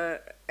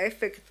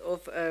effect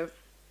of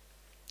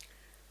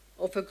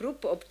a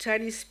group of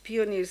Chinese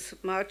pioneers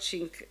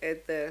marching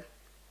at the,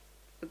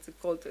 what's it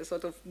called, a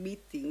sort of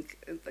meeting,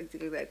 and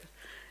something like that.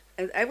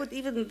 And I would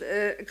even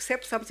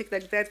accept something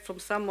like that from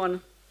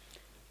someone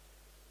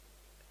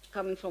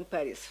coming from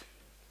Paris.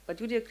 But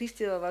Julia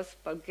Kristeva was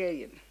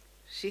Bulgarian.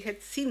 She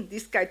had seen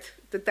this kind,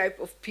 the type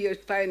of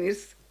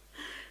pioneers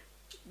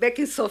back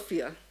in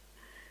Sofia.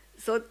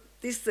 So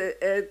this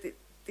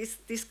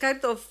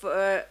kind of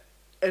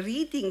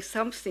reading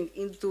something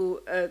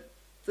into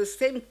the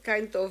same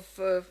kind of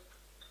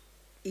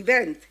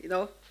event, you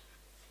know,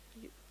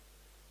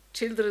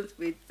 children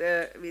with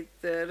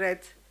red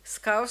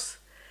scarves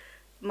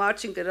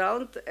marching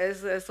around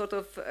as a sort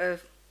of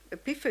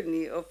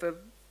epiphany of a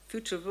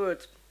future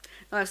world.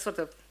 No, sort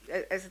of,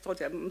 as I told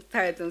you, I'm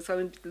tired and so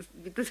a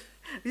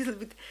little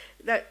bit.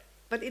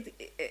 But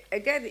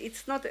again,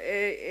 it's not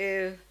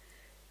the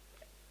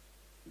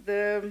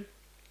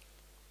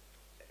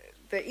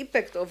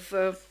impact of,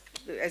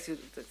 as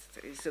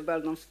it's a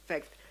well-known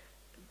fact,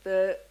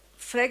 the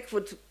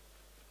Frankfurt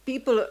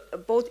people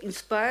both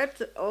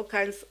inspired all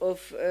kinds of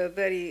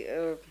very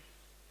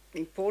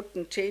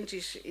important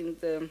changes in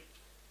the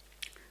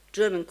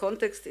German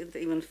context and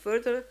even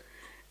further,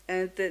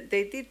 and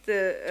they did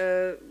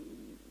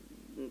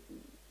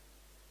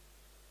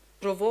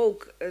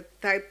provoke a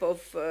type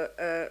of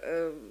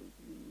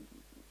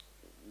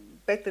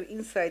better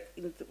insight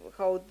into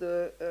how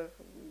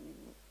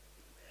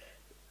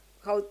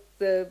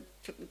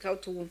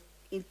to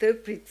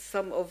interpret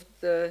some of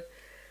the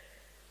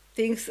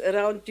things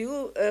around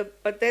you,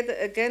 but then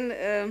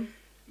again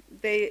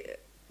they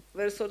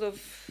were sort of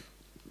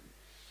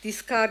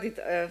discarded.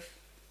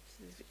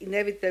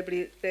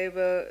 Inevitably, they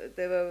were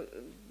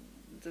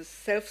the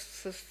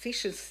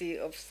self-sufficiency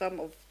of some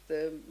of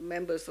the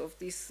members of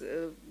this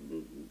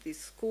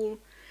school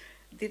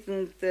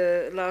didn't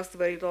last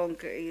very long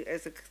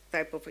as a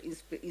type of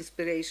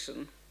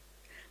inspiration.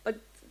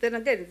 But then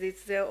again,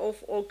 there are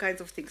all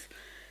kinds of things.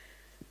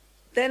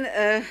 Then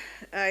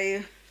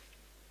I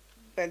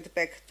went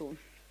back to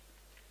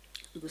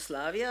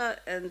Yugoslavia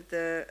and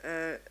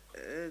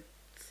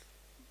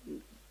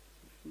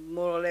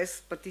more or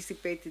less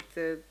participated,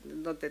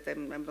 not that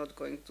I'm not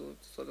going to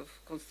sort of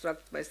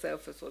construct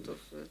myself a sort of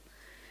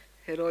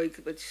heroic,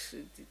 which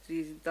it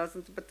really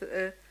doesn't, but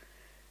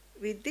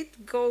we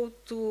did go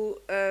to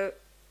a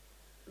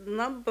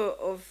number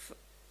of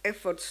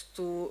efforts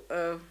to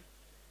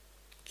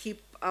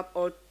keep up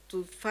or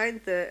to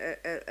find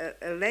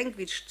a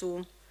language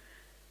to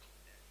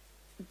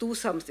do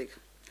something.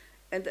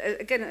 And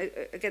again,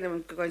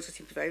 I'm going to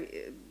simplify,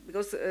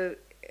 because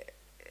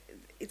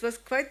it was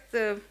quite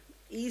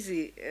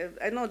easy.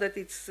 I know that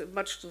it's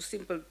much too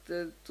simple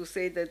to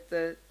say that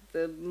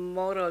the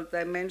moral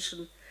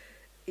dimension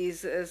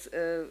is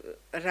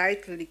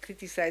rightly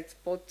criticized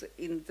both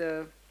in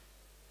the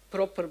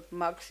proper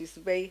Marxist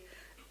way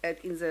and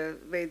in the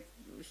way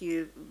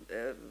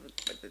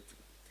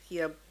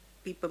here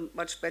people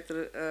much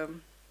better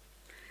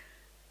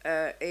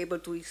able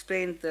to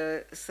explain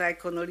the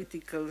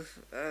psychoanalytical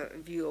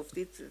view of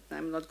it.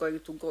 I'm not going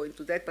to go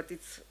into that, but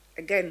it's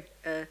again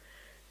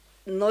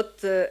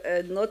not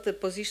a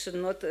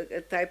position, not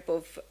a type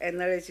of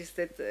analysis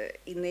that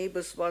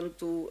enables one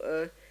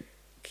to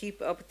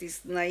keep up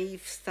this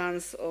naive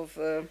stance of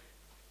a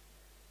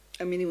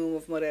minimum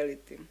of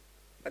morality.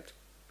 But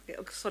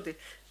okay, sorry,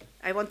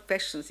 I want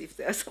questions. If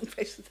there are some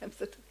questions, I'm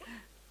sorry.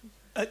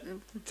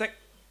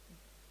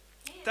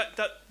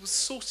 That was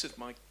sort of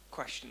my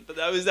question, but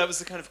that was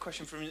the kind of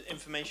question from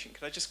information.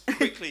 Could I just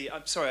quickly?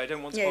 I'm sorry, I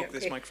don't want to hog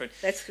this microphone.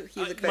 Let's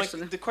hear the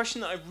question. The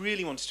question that I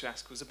really wanted to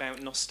ask was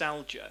about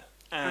nostalgia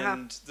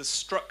and the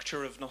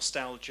structure of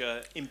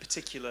nostalgia, in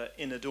particular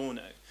in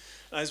Adorno.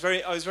 And I was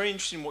very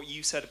interested in what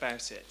you said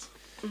about it.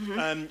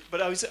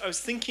 But I was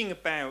thinking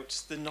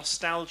about the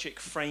nostalgic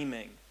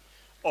framing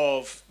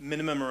of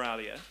Minima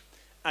moralia,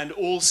 and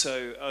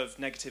also of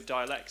negative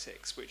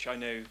dialectics, which I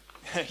know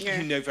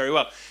you know very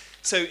well.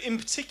 So in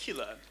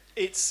particular,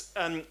 it's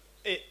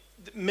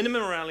Minima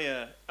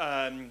moralia.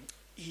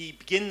 He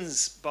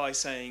begins by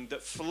saying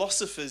that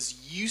philosophers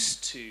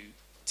used to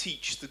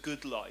teach the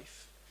good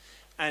life,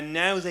 and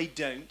now they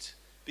don't,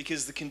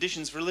 because the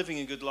conditions for living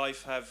a good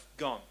life have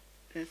gone.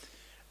 Yes.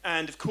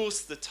 And of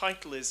course, the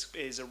title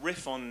is a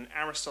riff on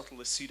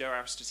Aristotle, a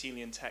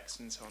pseudo-Aristotelian text,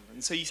 and so on.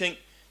 And so you think,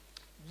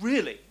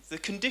 really, the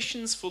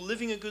conditions for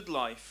living a good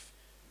life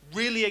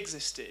really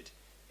existed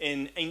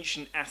in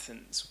ancient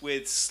Athens,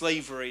 with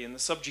slavery and the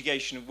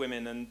subjugation of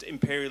women and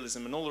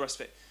imperialism and all the rest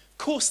of it? Of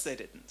course they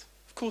didn't.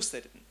 Of course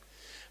they didn't.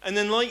 And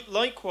then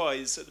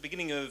likewise, at the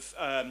beginning of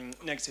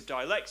negative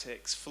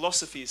dialectics,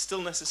 philosophy is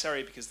still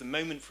necessary because the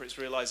moment for its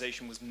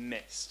realization was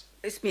missed.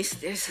 It's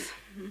missed, yes.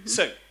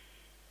 So,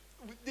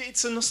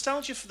 it's a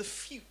nostalgia for the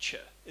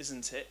future,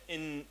 isn't it,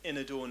 in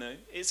Adorno?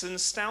 It's a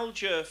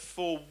nostalgia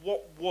for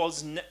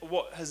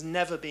what has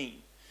never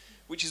been,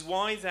 which is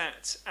why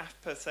that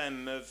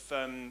apothegm of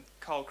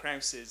Karl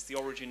Kraus's "the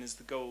origin is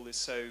the goal" is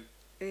so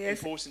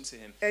important to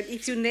him. And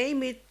if you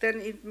name it,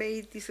 then it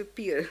may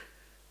disappear.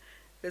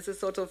 There's a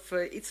sort of,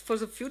 it's for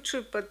the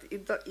future, but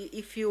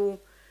if you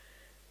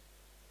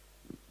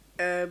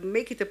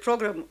make it a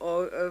program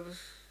or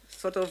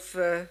sort of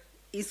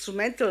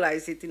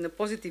instrumentalize it in a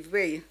positive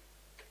way,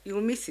 you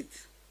will miss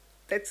it.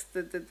 That's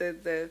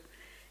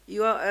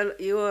you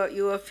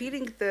are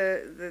feeling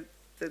the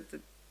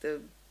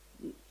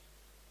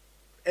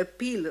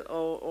appeal,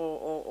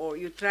 or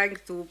you're trying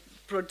to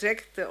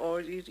project,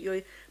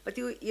 but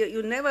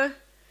you never.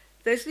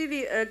 There's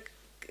really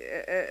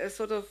a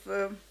sort of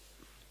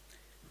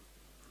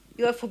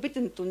you are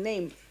forbidden to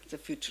name the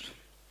future.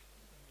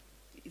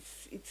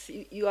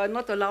 You are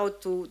not allowed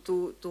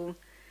to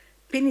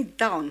pin it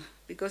down,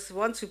 because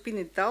once you pin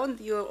it down,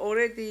 you are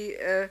already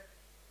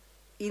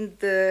in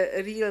the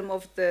realm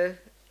of the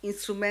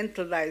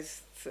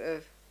instrumentalized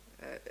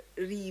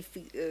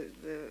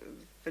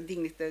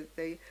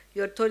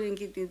you are turning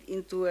it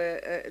into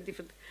a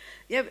different.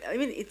 Yeah, I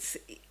mean, it's.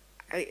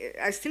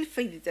 I still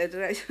feel it.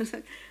 I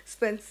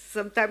spent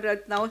some time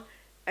right now.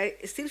 I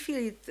still feel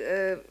it.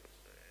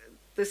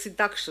 The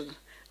seduction.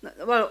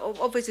 Well,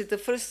 obviously, the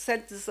first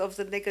sentence of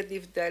the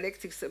negative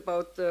dialectics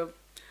about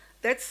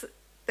that's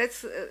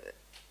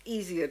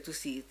easier to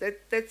see.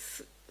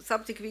 That's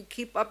something we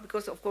keep up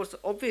because, of course,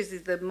 obviously,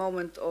 the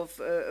moment of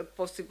a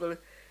possible.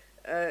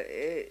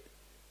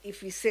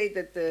 If we say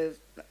that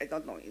I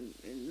don't know, in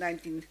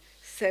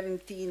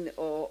 1917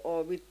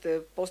 or with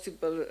the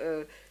possible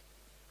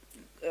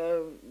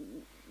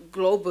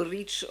global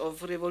reach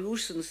of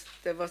revolutions,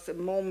 there was a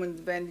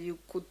moment when you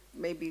could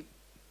maybe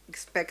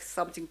expect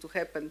something to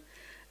happen.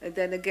 And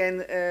then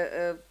again,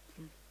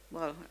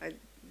 well, I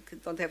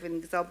don't have an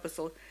example,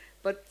 so,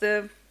 but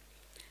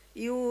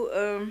you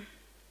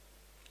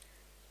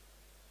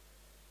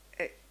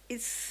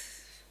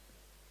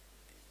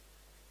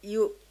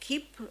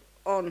keep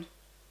on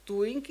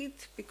doing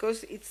it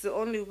because it's the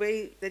only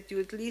way that you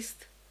at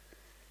least,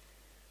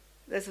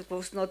 I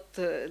suppose not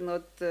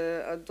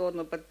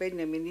Adorno but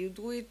Benjamin, you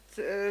do it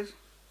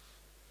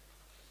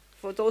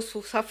for those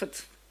who suffered,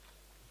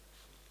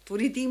 to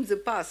redeem the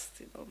past.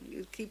 You know,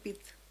 you keep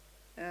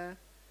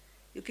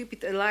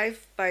it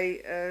alive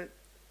by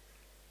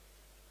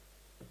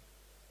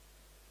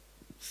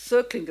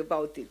circling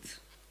about it.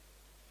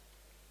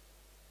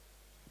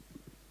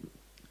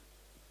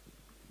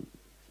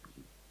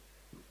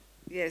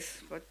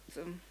 Yes, but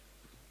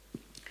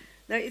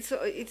now it's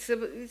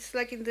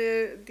like in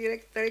the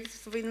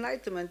directives of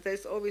enlightenment.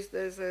 There's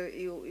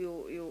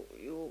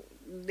you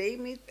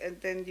name it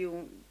and then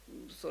you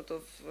sort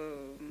of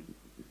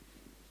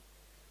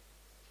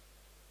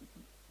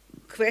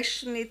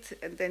question it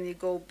and then you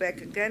go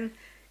back again.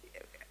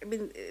 I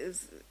mean,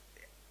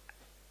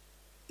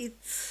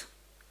 it's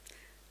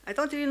I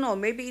don't really know.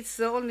 Maybe it's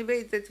the only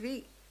way that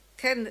we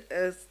can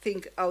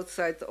think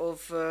outside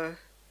of.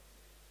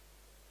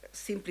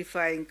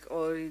 Simplifying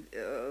or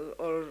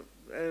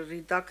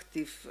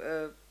reductive,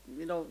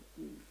 you know,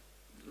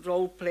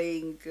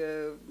 role-playing,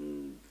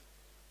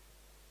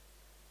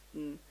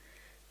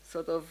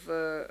 sort of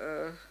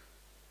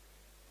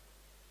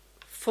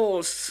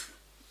false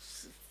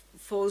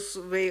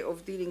way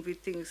of dealing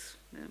with things.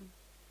 Yeah.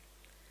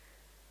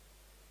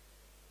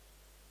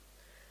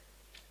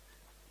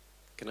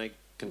 Can I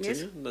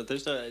continue?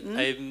 Yes?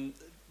 I'm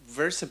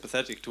very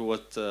sympathetic to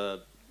what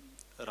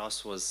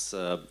Ras was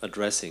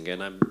addressing,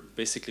 and I'm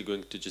basically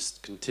going to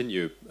just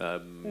continue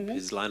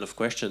his line of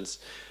questions,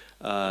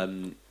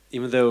 even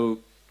though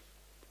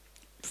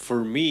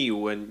for me,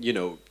 when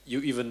you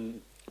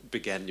even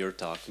began your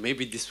talk.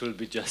 Maybe this will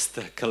be just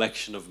a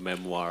collection of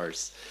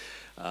memoirs.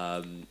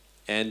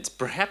 And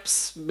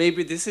perhaps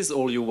maybe this is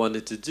all you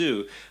wanted to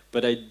do,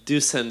 but I do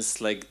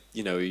sense like,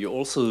 you know, you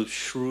also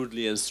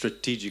shrewdly and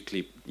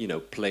strategically, you know,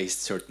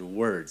 placed certain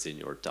words in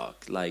your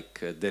talk, like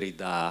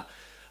Derrida,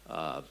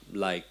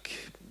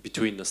 like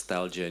between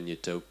nostalgia and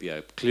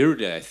utopia.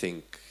 Clearly, I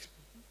think,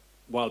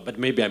 well, but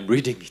maybe I'm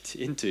reading it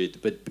into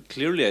it, but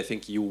clearly I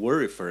think you were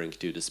referring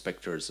to the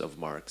specters of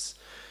Marx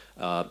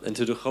and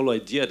to the whole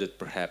idea that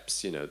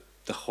perhaps, you know,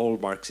 the whole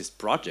Marxist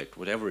project,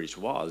 whatever it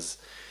was,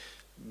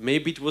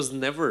 maybe it was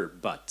never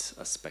but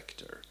a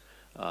specter.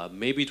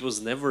 Maybe it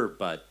was never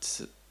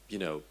but, you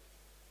know,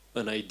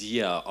 an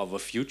idea of a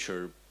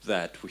future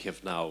that we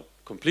have now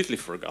completely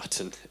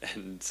forgotten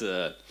and,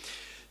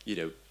 you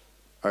know,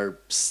 are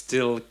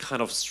still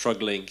kind of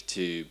struggling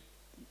to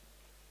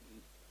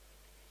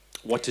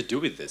what to do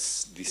with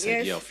this Yes,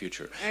 idea of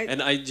future.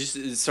 And I just,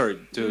 sorry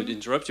to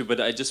interrupt you, but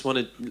I just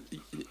wanted,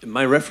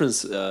 my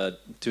reference to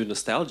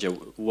nostalgia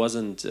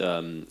wasn't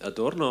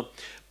Adorno,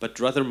 but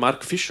rather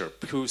Mark Fisher,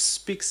 who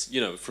speaks, you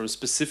know, from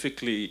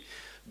specifically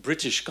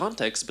British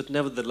context, but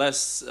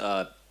nevertheless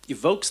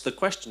evokes the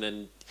question,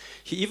 and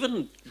he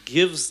even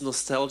gives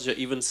nostalgia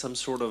even some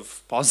sort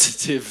of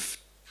positive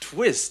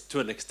twist,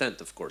 to an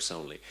extent, of course,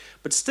 only.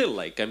 But still,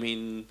 like, I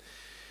mean,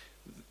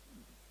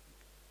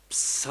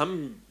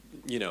 some,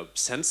 you know,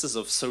 senses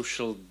of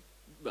social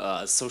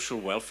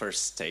welfare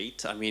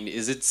state. I mean,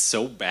 is it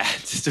so bad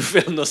to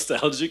feel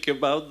nostalgic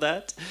about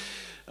that?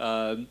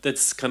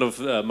 That's kind of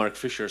Mark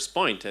Fisher's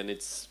point, and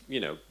it's, you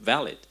know,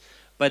 valid.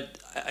 But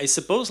I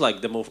suppose,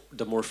 like,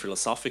 the more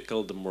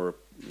philosophical, the more,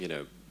 you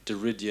know,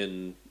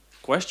 Derridian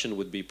question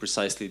would be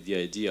precisely the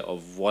idea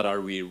of what are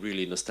we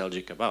really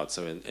nostalgic about.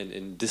 So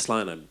in this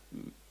line, I'm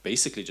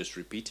basically just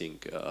repeating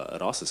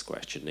Ross's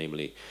question,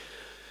 namely,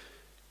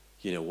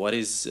 you know, what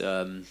is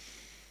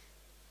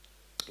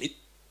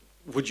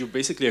would you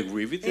basically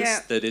agree with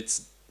this, that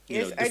it's, you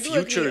know, the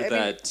future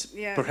that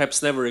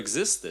perhaps never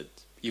existed,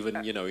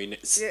 even, you know,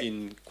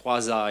 in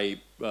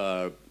quasi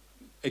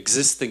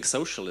existing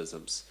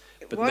socialisms,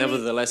 but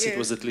nevertheless it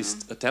was at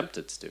least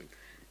attempted to.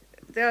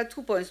 There are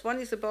 2 points. One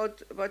is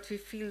about what we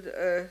feel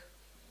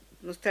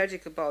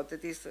nostalgic about.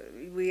 That is,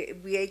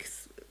 we ache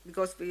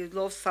because we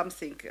love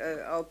something,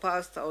 our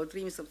past, our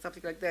dreams, or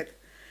something like that.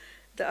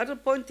 The other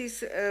point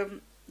is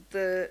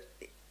the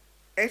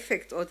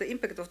effect or the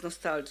impact of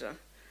nostalgia.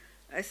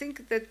 I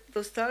think that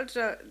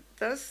nostalgia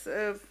does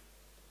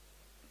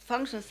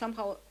function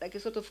somehow like a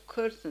sort of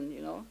curtain,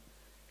 you know.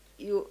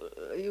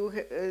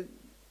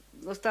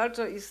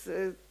 Nostalgia is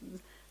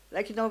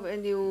like, you know,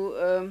 when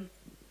you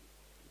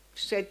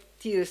shed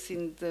tears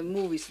in the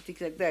movies, things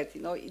like that,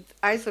 you know, it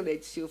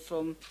isolates you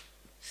from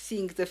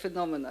seeing the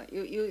phenomena.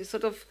 You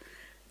sort of,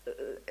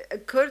 a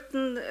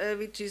curtain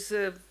which is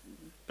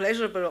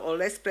pleasurable or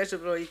less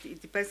pleasurable,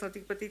 it depends on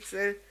it, but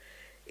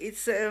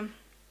it's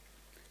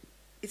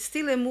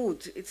still a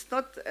mood. It's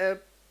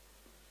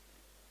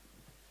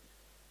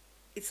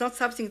not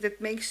something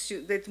that makes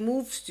you, that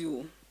moves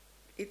you.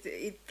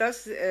 It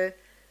does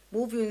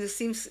move you in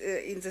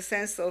the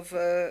sense of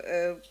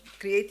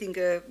creating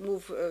a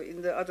move,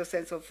 in the other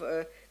sense of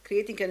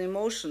creating an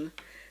emotion,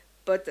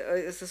 but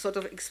it's a sort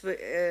of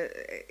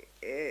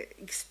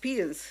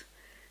experience.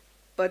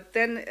 But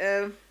then,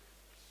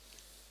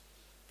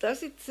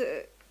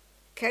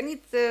 can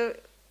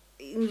it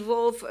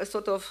involve a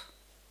sort of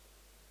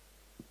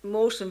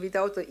motion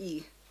without an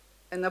E,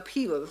 an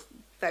upheaval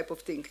type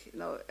of thing, you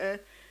know?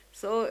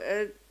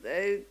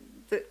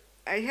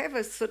 I have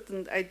a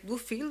certain, I do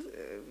feel,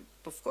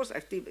 of course,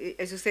 as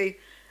you say,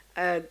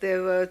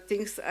 there were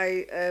things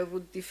I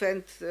would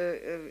defend,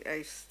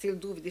 I still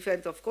do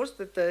defend, of course,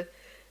 that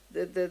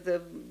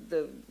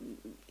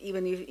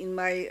even if in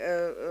my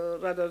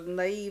rather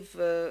naive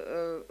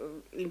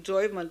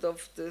enjoyment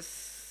of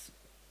this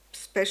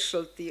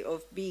specialty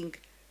of being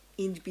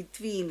in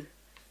between,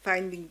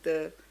 finding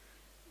the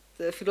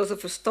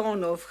philosopher's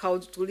stone of how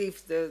to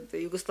live, the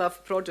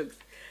Yugoslav project.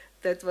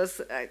 That was,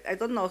 I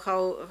don't know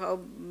how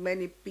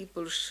many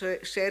people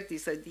shared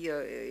this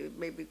idea.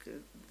 Maybe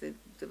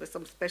there were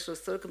some special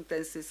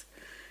circumstances,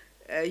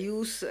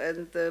 use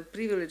and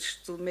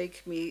privilege to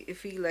make me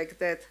feel like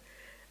that.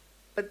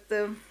 But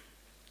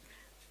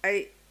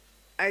I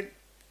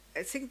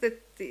think that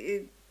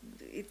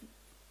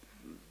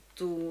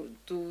to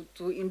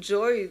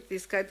enjoy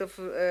this kind of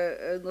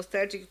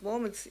nostalgic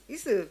moments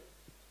is a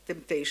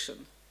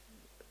temptation.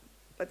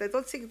 But I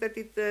don't think that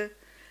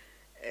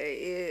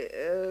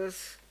it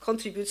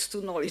contributes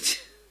to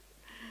knowledge.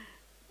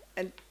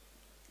 And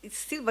it's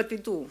still what we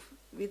do.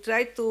 We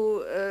try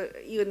to,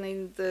 even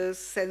in the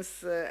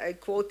sense I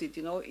quoted,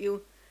 you know,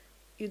 you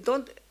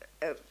don't,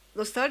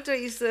 nostalgia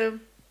is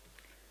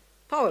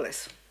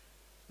powerless.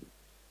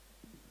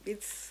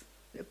 It's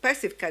a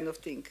passive kind of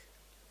thing.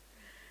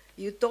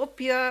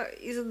 Utopia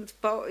isn't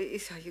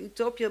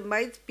utopia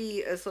might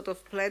be a sort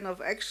of plan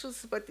of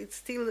actions, but it's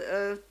still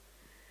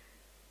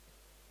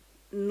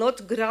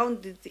not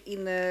grounded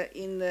in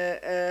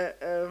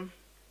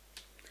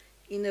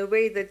in a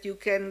way that you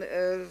can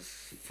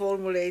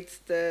formulate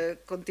the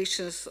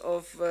conditions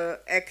of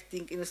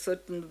acting in a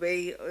certain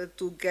way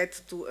to get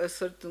to a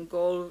certain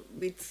goal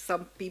with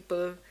some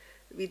people,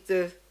 with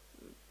the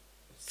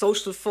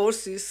social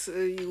forces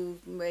you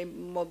may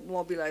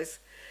mobilize.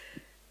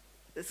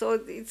 So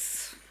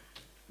it's,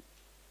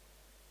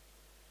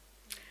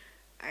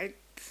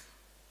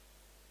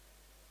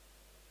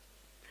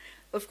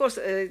 of course,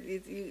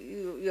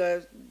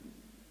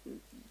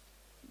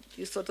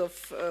 you sort of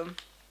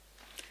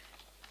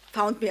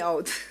found me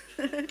out.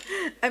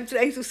 I'm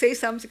trying to say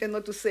something and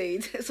not to say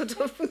it.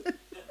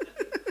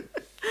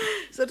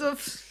 sort of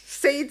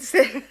say it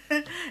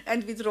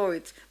and withdraw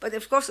it. But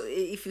of course,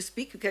 if you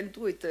speak, you can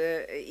do it.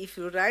 If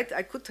you write,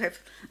 I could have.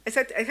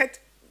 I had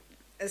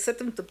a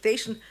certain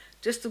temptation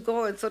just to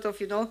go and sort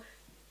of, you know,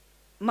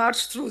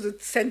 march through the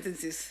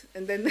sentences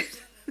and then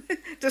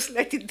just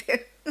let it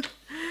there.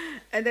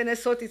 And then I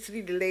thought it's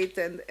really late,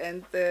 and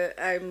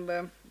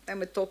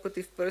I'm a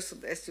talkative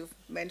person, as you've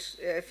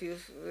mentioned, if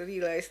you've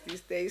realized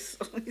these days.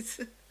 So it's,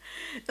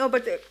 no,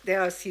 but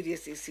there are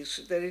serious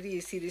issues. There are really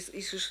serious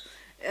issues,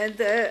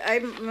 and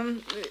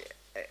I'm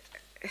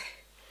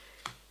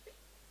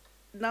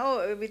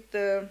now with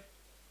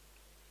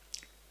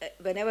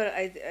whenever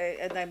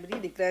and I'm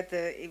really glad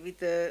with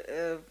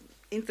the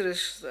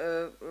interest.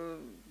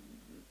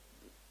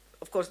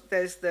 Of course,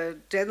 there's the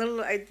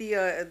general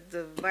idea and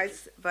the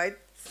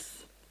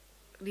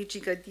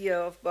wide-reaching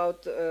idea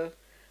about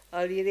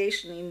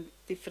alienation in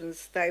different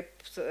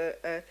types,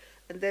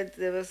 and then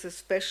there was a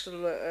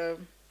special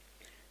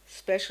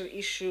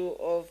issue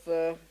of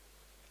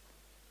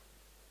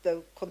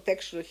the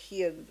contextual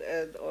here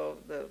or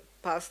the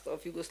past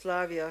of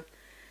Yugoslavia,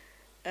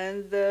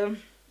 and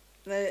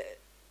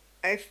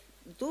I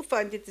do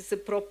find it is a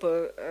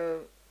proper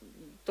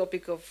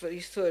topic of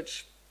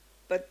research,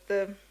 but.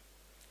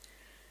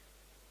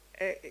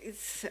 I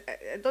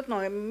don't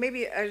know.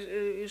 Maybe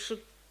I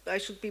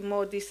should be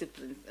more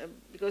disciplined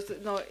because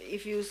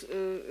if you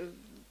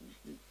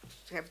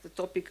have the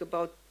topic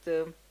about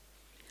the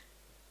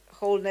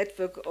whole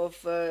network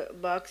of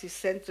Marxist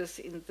centers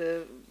in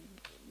the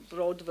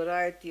broad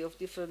variety of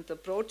different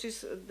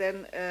approaches,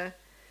 then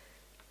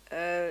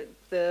I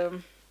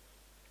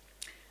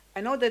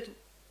know that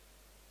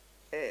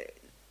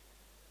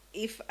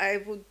if I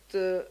would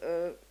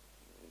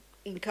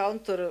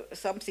encounter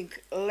something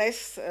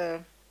less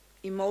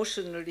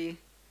emotionally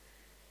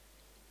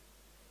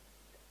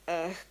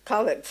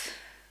colored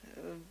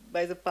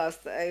by the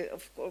past, I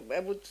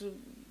would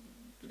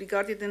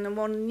regard it in a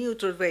more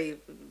neutral way,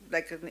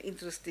 like an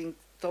interesting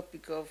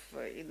topic of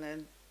in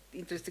an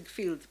interesting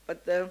field.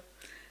 But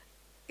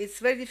it's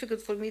very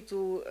difficult for me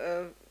to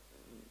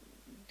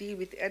deal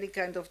with any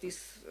kind of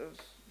this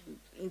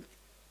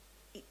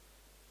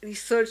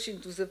research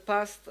into the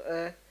past.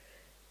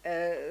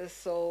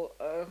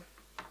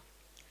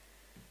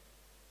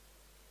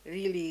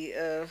 Really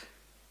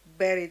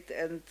buried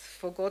and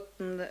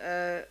forgotten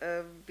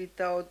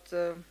without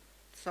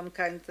some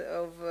kind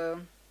of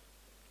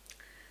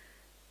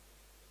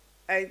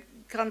I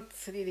can't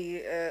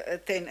really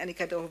attain any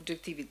kind of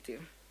objectivity,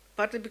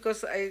 partly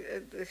because I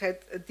had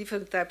a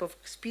different type of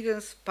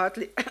experience,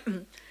 partly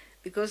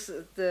because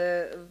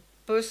the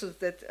persons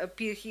that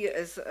appear here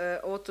as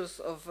authors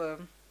of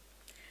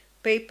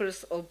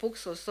papers or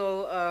books or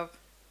so are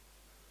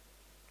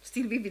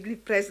still vividly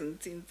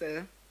present in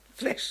the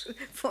flesh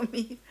for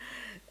me,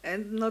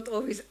 and not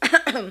always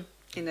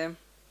in a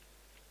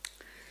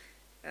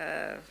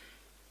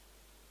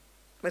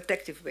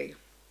attractive way.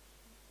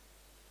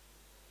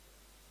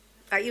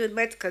 I even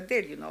met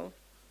Cadell, you know.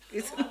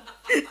 Can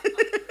we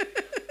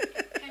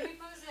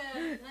pose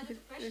another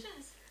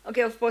questions?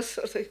 Okay, of course.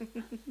 Sorry.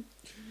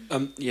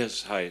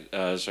 Yes, hi.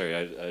 Sorry,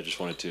 I just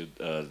wanted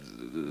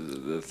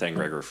to thank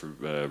Gregor for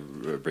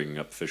bringing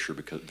up Fischer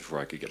before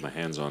I could get my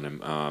hands on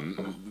him.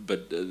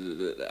 But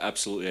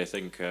absolutely, I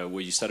think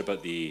what you said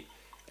about the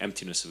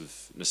emptiness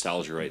of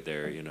nostalgia right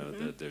there, you know,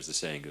 there's the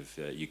saying of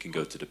you can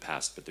go to the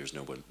past, but there's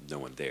no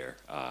one there.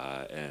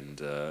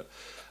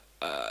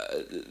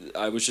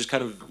 I was just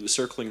kind of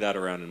circling that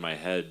around in my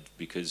head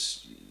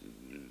because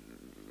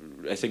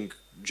I think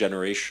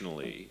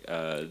generationally,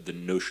 the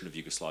notion of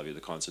Yugoslavia,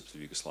 the concept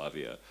of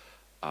Yugoslavia,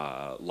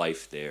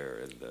 life there,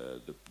 and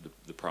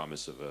the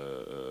promise of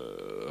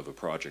a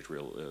project,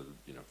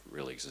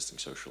 really existing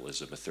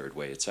socialism, a third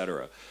way,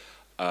 etc.,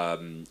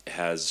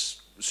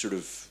 has sort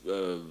of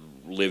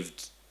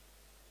lived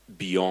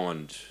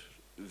beyond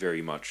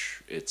very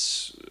much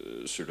its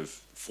sort of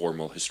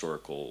formal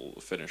historical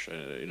finish.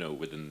 You know,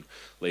 within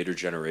later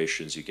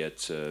generations, you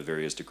get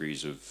various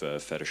degrees of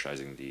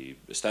fetishizing the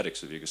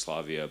aesthetics of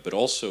Yugoslavia, but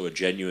also a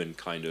genuine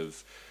kind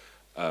of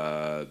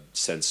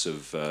sense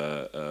of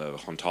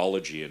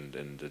hauntology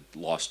and a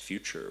lost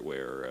future,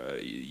 where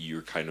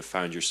you kind of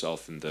found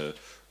yourself in the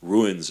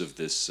ruins of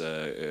this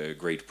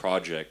great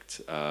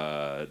project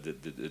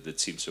that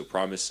seemed so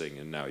promising,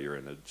 and now you're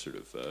in a sort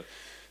of...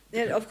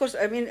 Yeah, of course.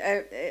 I mean,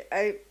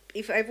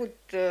 if I would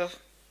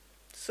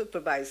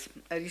supervise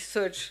a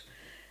research,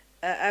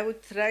 I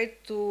would try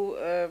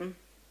to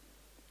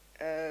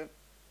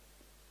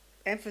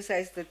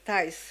emphasize the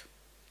ties,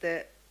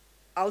 the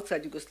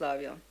outside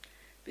Yugoslavia.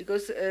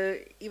 Because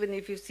even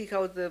if you see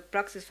how the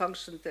praxis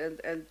functioned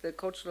and the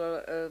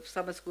cultural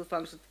summer school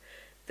functioned,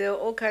 there are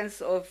all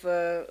kinds of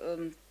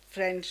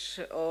French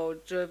or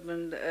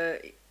German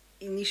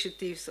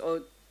initiatives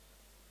or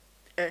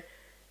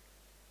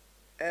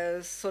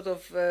sort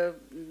of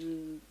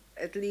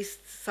at least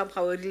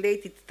somehow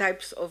related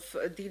types of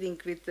dealing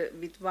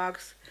with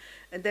Marx.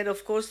 And then,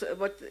 of course,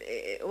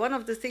 one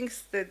of the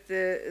things that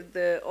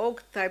the all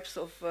types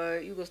of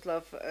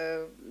Yugoslav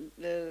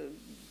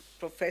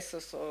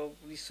professors or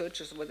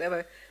researchers,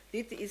 whatever,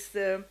 did is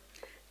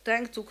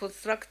trying to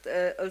construct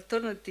an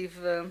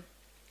alternative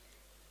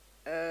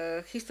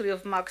history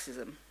of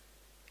Marxism.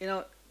 You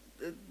know,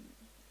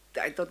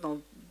 I don't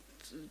know,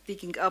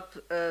 picking up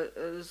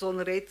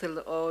Zon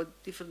Rethel or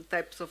different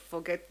types of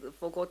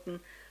forgotten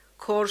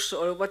course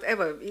or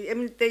whatever. I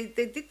mean, they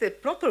did the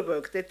proper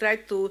work. They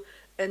tried to,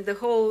 and the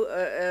whole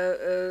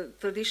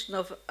tradition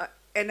of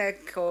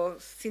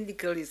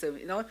anarcho-syndicalism,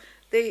 you know,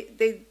 they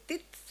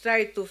did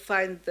try to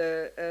find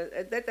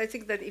that. I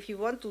think that if you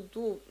want to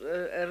do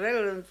a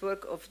relevant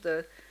work of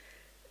the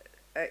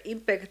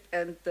impact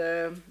and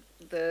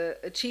the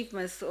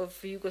achievements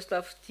of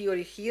Yugoslav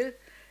theory here,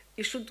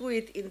 you should do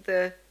it in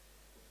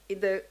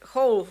the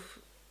whole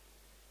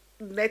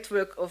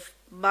network of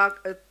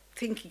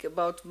thinking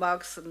about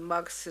Marx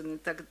and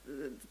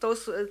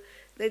those.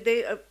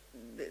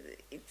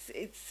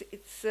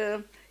 It's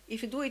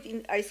if you do it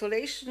in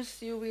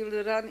isolations, you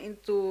will run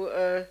into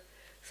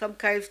some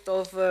kind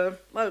of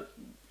well,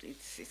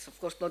 it's of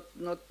course not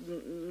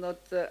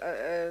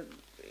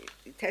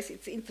it has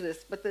its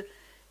interest, but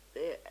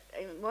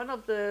one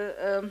of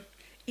the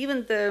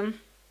even the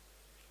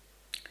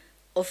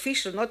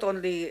official, not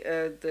only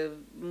the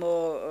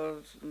more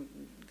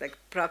like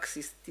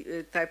praxis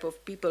type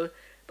of people,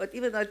 but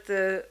even at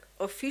the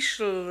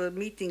official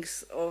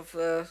meetings of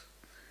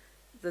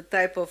the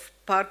type of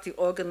party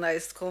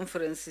organized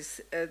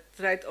conferences,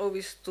 tried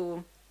always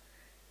to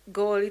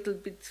go a little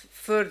bit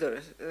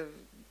further,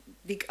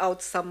 dig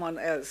out someone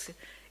else. You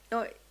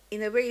know,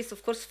 in a way, it's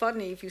of course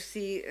funny if you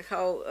see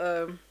how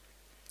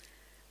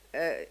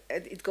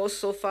it goes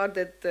so far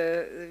that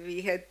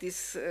we had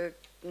this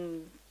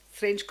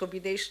strange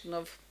combination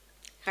of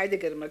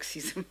Heidegger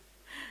Marxism.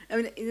 I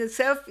mean, in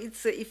itself,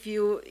 it's if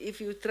you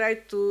try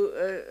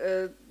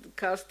to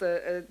cast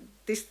a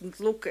distant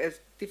look at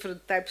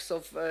different types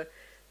of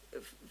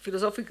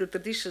philosophical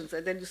traditions,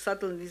 and then you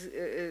suddenly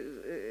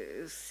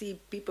see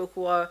people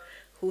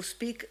who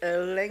speak a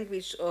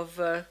language of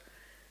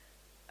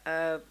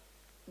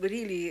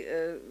really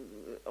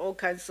all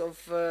kinds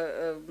of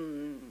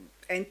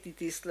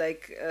entities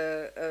like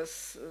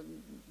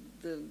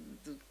the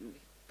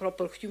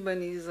proper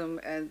humanism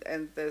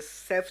and the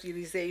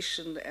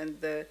self-realization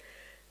and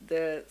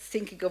the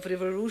thinking of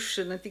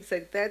revolution and things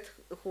like that,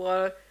 who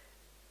are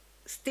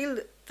still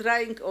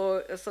trying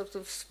or sort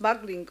of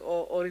smuggling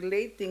or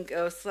relating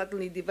or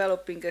suddenly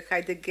developing a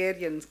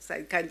Heideggerian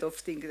kind of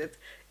thing. That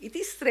it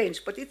is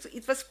strange, but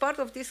it was part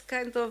of this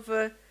kind of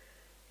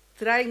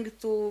trying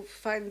to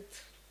find.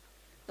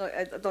 No,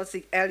 I don't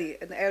think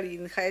an alley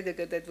in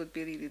Heidegger, that would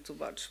be really too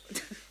much.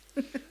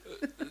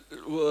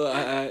 Well,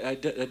 I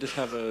did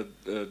have a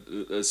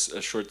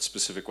short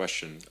specific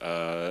question,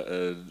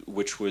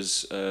 which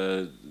was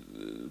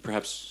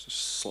perhaps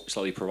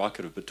slightly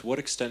provocative, but to what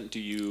extent do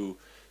you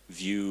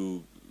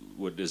view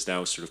what is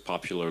now sort of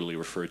popularly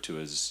referred to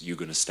as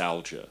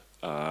Yugo-nostalgia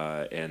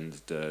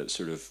and the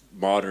sort of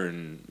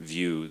modern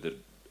view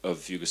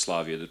of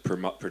Yugoslavia that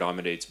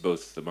predominates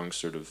both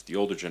amongst sort of the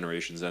older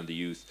generations and the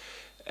youth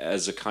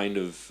as a kind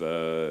of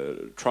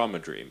trauma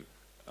dream?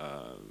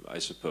 I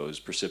suppose,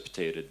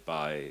 precipitated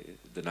by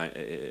the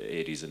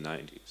 80s and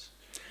 90s.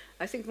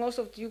 I think most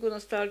of the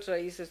Yugo-nostalgia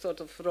is a sort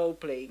of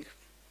role-playing.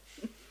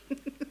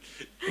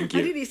 I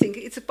really think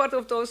it's a part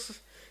of those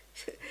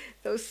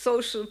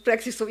social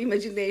practice of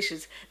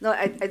imaginations. No,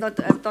 I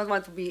don't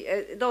want to be.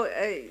 No,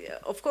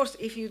 of course,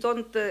 if you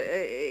don't,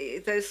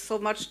 there's so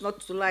much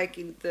not to like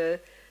in the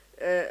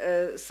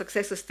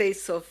successor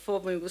states of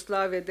former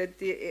Yugoslavia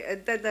that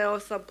and then there are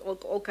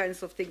all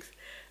kinds of things,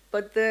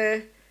 but.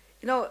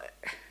 You know,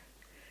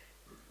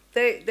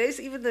 there's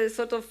even a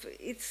sort of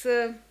it's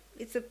a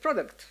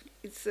product.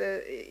 It's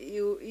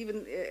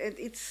and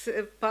it's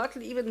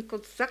partly even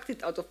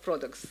constructed out of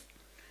products.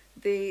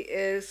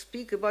 They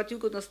speak about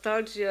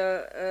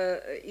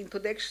Yugo-nostalgia in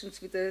connections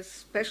with a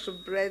special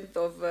brand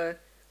of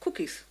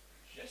cookies,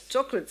 yes.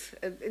 Chocolates,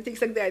 and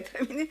things like that.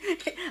 I mean,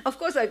 of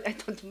course, I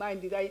don't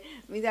mind it. I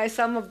mean,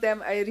 some of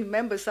them I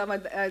remember, some I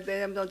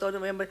don't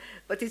remember,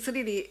 but it's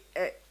really.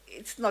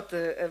 It's not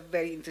a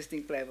very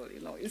interesting level, you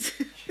know. It's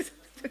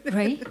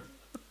right.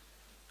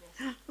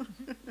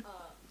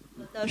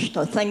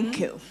 Nadežda, thank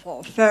you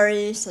for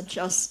very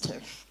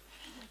suggestive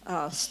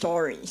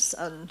stories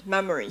and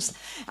memories.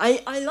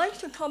 I like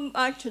to come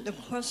back to the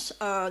question,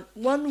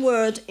 one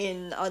word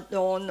in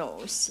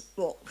Adorno's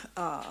book,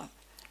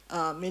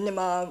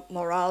 Minima,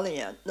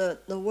 moralia,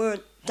 the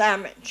word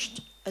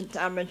damaged, a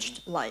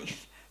damaged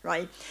life.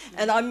 right?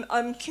 And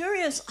I'm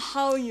curious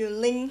how you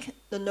link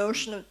the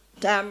notion of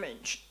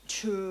damage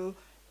to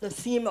the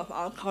theme of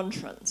our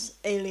conference,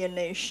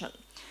 alienation.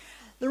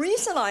 The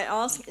reason I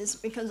ask is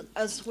because,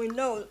 as we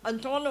know,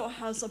 Adorno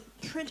has a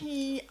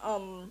pretty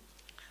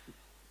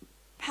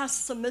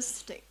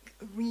pessimistic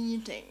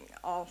reading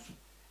of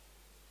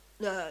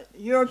the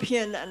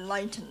European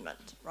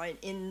Enlightenment, right,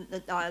 in the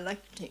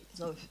dialectics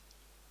of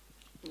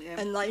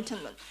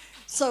Enlightenment.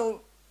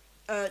 So,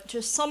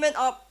 to sum it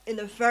up in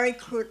a very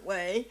crude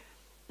way,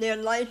 the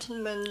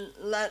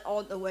Enlightenment led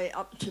all the way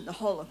up to the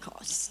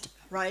Holocaust,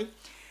 right?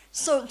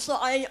 So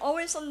I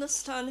always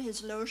understand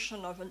his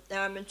notion of a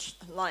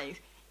damaged life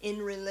in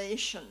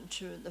relation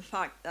to the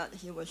fact that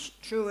he was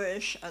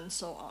Jewish and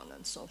so on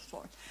and so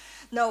forth.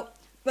 Now,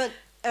 but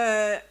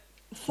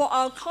for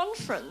our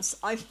conference,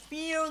 I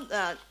feel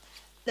that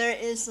there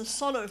is a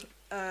sort of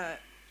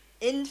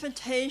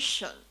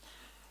invitation,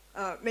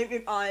 maybe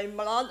by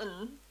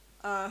Mladen,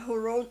 who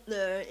wrote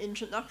the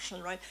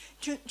introduction, right,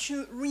 to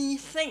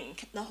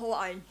rethink the whole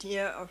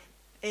idea of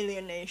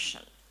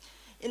alienation.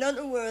 In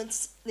other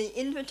words, the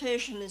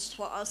invitation is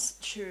for us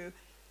to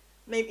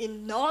maybe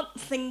not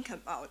think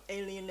about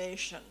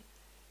alienation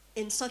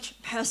in such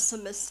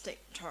pessimistic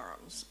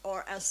terms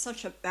or as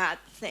such a bad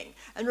thing.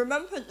 And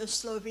remember, the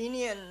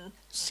Slovenian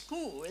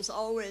school is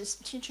always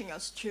teaching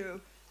us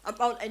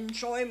about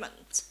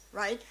enjoyment,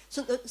 right?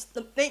 So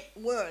the big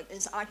word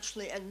is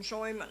actually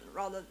enjoyment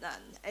rather than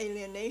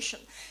alienation.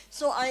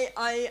 So I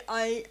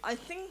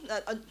think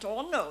that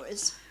Adorno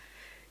is...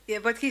 Yeah,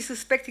 but he's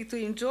expected to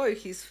enjoy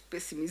his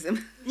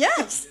pessimism.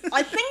 Yes,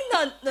 I think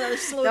that the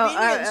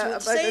Slovenians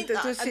would say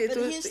that, but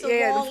he's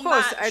the wrong of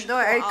course, match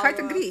I quite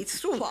agree,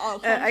 it's true.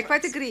 I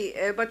quite conference. agree,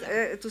 but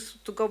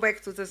to go back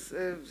to this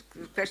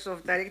question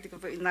of dialectic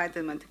of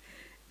enlightenment,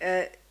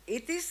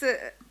 it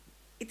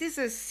is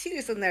a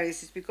serious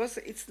analysis, because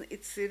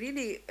it's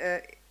really,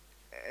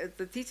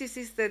 the thesis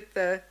is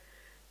that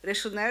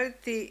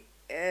rationality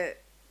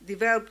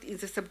developed in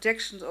the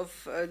subjection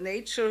of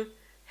nature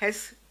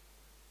has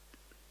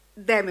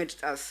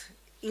damaged us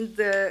in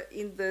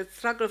the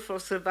struggle for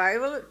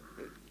survival,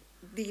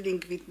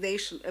 dealing with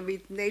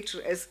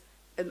nature as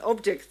an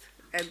object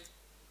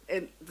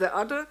and the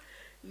other.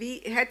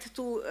 We had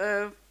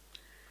to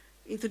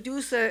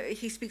introduce.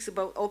 He speaks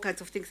about all kinds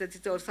of things that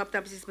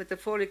sometimes it's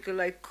metaphorical,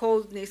 like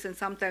coldness, and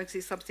sometimes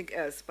it's something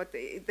else. But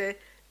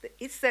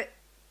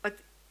but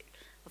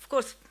of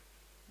course,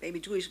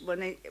 maybe Jewish, but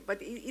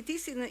it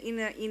is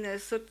in a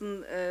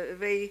certain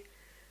way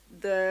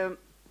the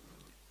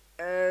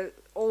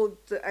old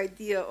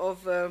idea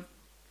of a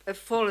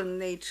fallen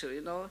nature,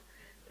 you know,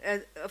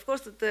 and of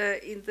course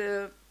in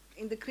the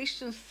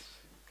Christian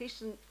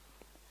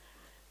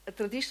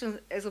tradition,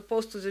 as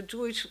opposed to the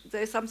Jewish,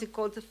 there is something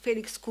called the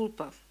felix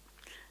culpa.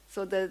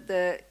 So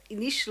the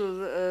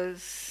initial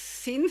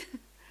sin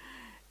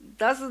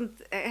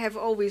doesn't have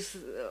always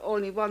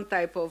only one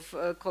type of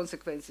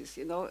consequences,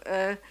 you know.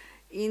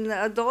 In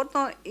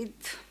Adorno, you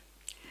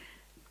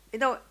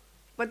know.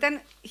 But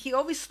then he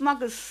always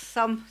smuggles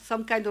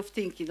some kind of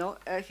thing, you know.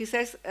 He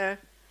says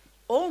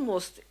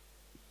almost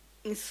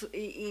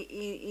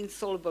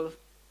insoluble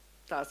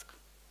task,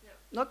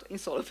 not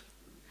insoluble.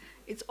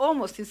 It's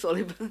almost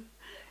insoluble.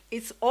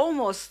 It's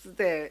almost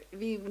there.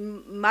 We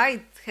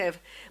might have,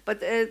 but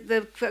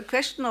the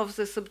question of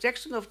the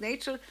subjection of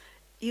nature,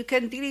 you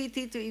can delete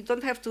it. You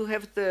don't have to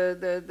have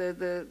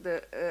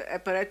the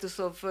apparatus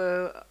of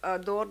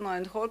Adorno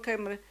and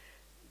Horkheimer.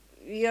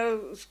 We are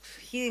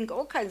hearing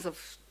all kinds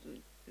of.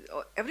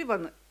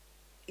 Everyone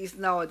is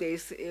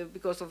nowadays,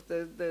 because of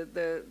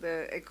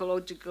the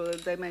ecological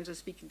dimension,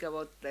 speaking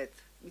about that.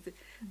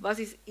 What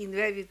is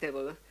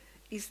inevitable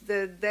is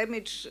the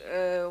damage.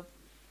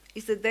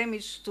 Is the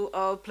damage to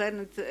our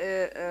planet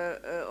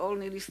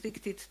only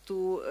restricted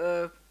to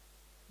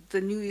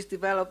the newest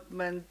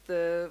development,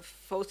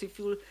 fossil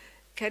fuel?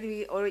 Can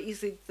we, or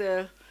is it?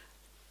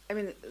 I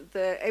mean,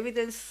 the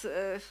evidence.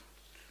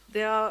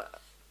 There are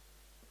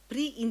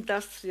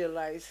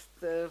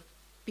pre-industrialized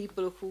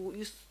people who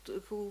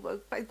were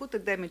quite good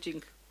at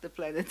damaging the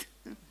planet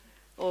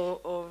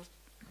or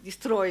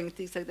destroying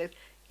things like that.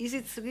 Is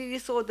it really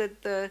so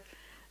that,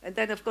 and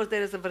then of course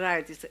there is a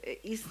variety,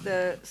 is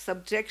the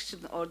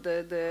subjection or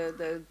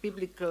the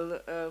biblical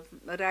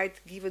right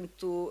given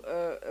to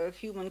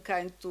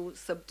humankind to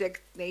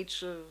subject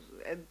nature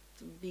and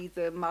be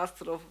the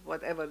master of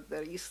whatever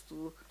there is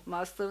to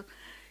master,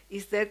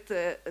 is that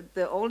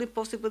the only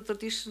possible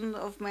tradition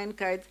of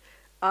mankind?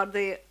 Are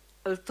there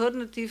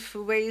alternative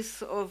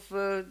ways of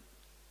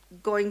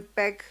going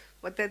back?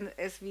 But then,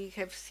 as we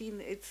have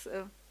seen, it's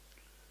a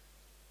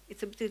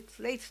bit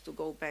late to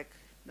go back.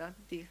 No?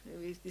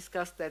 We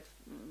discussed that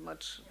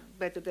much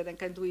better than I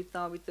can do it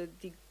now with the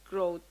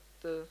degrowth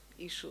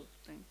issue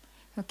thing.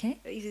 Okay.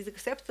 Is it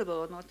acceptable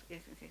or not? Yeah,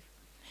 okay.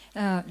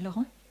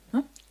 Laurent,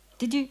 huh?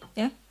 Did you?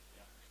 Yeah.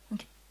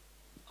 Okay.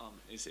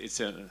 It's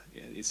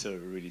a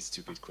really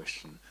stupid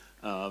question.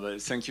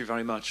 But thank you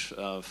very much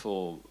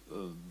for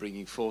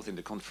bringing forth in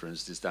the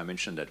conference this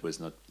dimension that was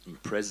not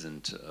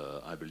present,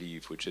 I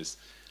believe, which is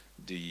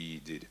the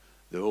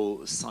the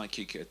whole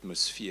psychic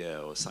atmosphere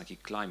or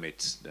psychic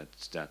climate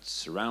that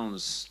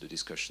surrounds the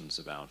discussions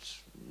about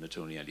not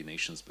only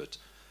alienations but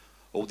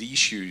all the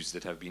issues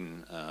that have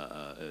been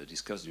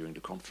discussed during the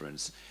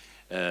conference.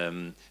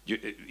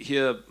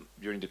 Here,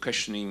 during the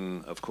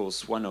questioning, of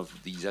course, one of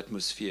those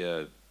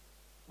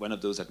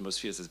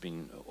atmospheres has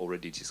been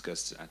already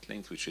discussed at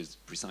length, which is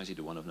precisely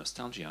the one of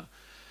nostalgia.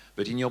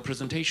 But in your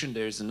presentation,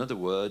 there is another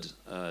word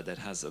that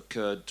has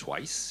occurred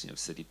twice. You've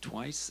said it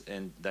twice,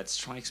 and that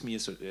strikes me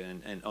as,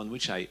 and on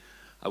which I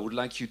would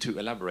like you to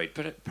elaborate.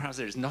 Perhaps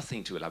there is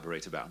nothing to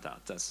elaborate about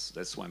that.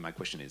 That's why my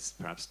question is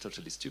perhaps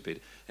totally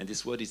stupid. And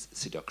this word is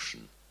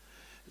seduction.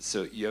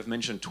 So you have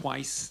mentioned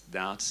twice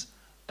that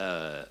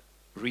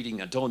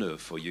reading Adorno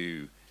for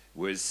you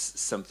was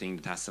something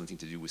that has something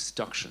to do with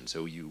seduction.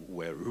 So you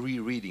were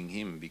rereading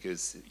him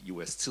because you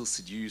were still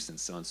seduced and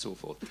so on and so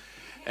forth.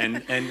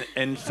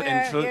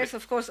 Yes,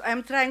 of course.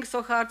 I'm trying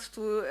so hard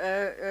to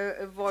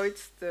avoid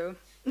the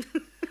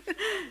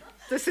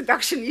the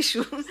seduction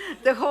issue.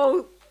 the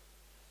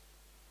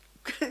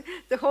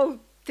whole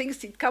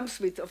things it comes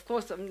with. Of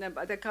course,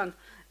 but I can't.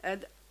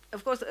 And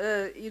of course,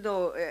 you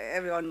know,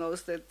 everyone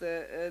knows that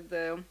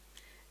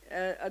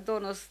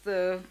Adorno's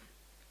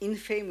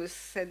infamous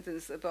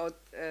sentence about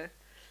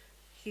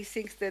he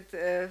thinks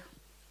that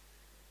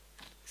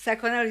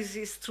psychoanalysis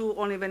is true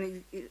only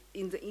when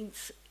in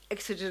its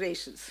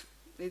exaggerations.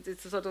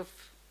 It's a sort of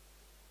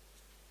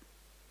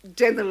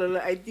general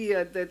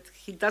idea that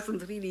he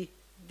doesn't really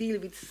deal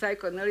with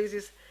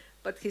psychoanalysis,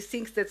 but he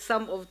thinks that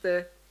some of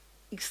the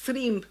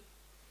extreme,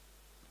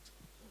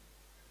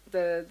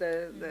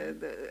 the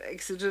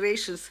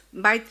exaggerations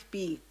might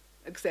be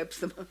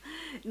acceptable.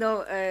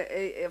 No,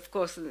 of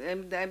course,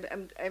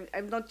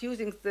 I'm not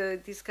using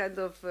this kind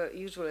of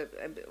usual,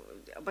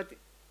 but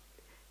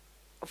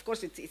of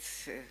course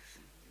it's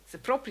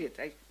appropriate.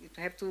 I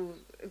have to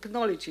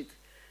acknowledge it.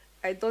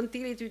 I don't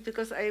deal with it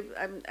because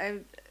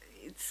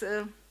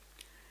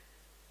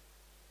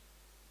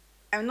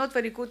I'm not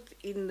very good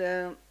in,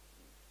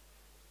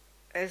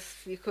 as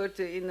we heard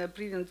in a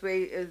brilliant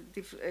way,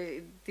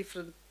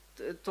 different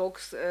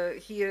talks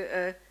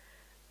here.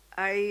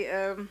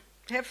 I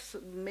have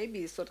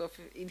maybe sort of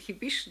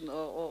inhibition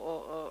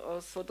or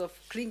sort of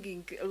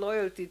clinging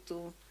loyalty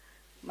to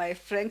my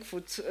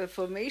Frankfurt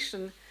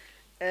formation.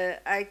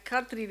 I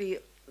can't really.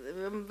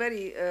 I'm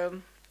very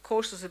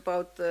cautious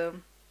about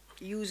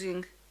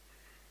using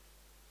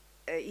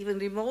even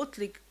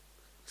remotely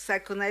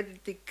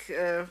psychoanalytic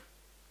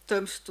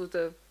terms to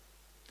the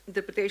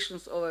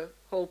interpretations of a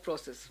whole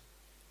process.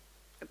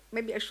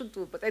 Maybe I should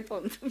do, but I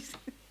don't.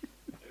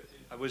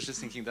 I was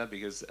just thinking that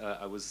because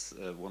I was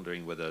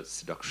wondering whether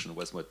seduction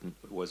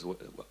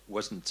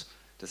wasn't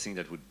the thing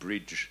that would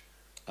bridge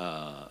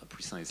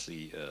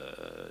precisely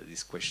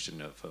this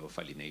question of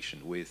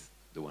alienation with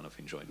the one of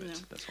enjoyment. Yeah.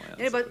 That's why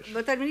I asked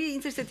but I'm really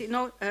interested, you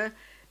know,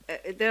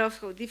 there are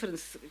different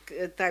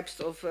types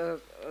of,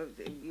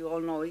 you all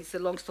know, it's a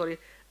long story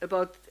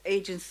about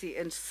agency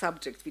and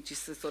subject, which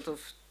is a sort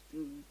of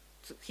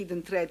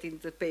hidden thread in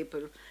the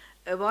paper.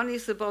 One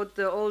is about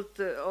the old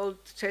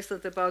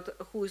chestnut about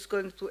who is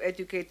going to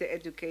educate the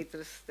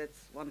educators.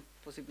 That's one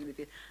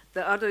possibility.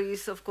 The other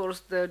is, of course,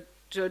 the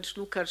George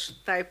Lukács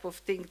type of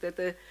thing that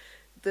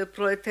the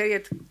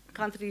proletariat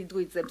can't really do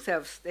it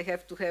themselves. They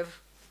have to have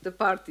the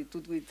party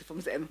to do it from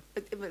them.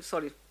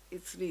 Sorry,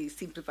 it's really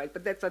simplified,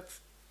 but that's what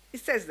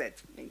it says.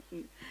 That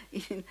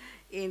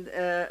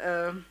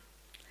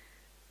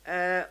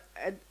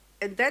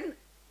and then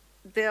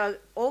there are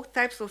all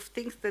types of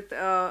things that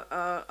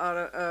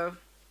are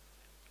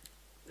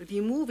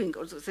removing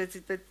also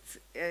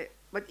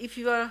but if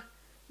you are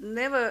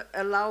never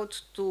allowed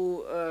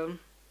to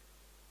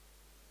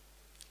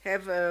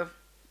have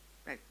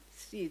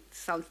it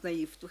sounds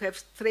naive, to have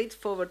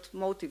straightforward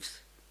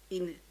motives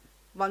in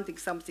wanting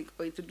something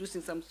or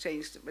introducing some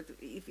change, but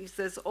if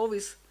there's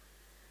always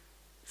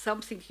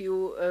something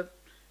you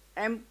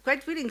I'm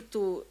quite willing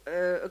to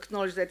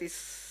acknowledge that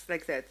it's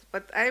like that,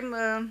 but I'm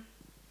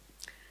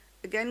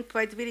again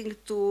quite willing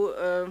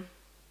to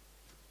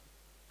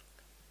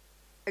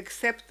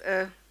accept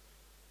a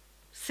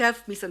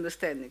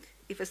self-misunderstanding.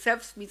 If a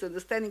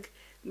self-misunderstanding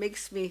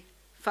makes me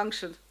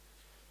function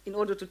in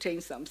order to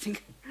change something,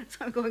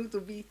 so I'm going to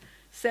be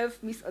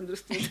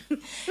self-misunderstood.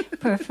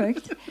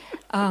 Perfect.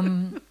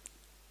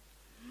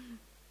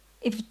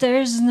 If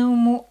there's no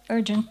more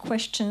urgent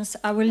questions,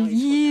 I will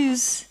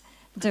use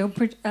the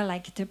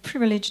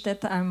privilege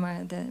that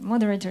I'm the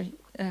moderator.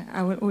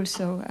 I will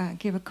also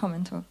give a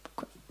comment or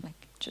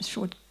just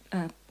short,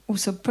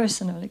 also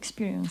personal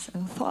experience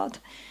and thought.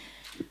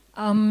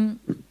 I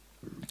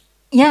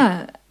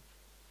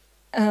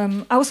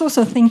was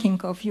also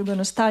thinking of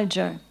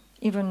Yugo-nostalgia,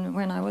 even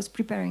when I was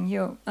preparing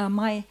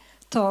my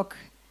talk,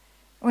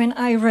 when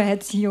I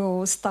read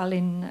your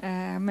Stalin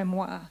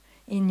memoir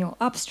in your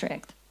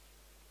abstract.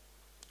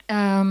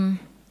 And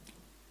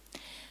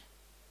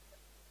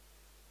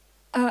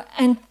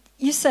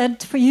you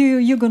said for you,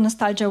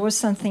 Yugo-nostalgia was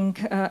something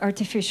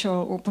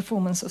artificial or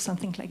performance or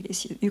something like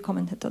this. You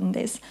commented on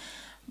this.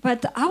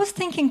 But I was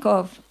thinking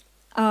of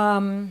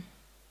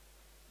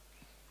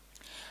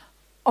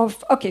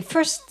okay,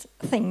 first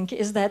thing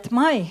is that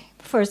my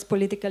first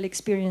political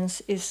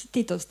experience is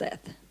Tito's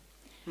death,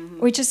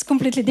 which is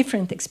completely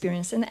different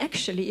experience. And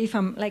actually, if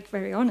I'm like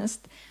very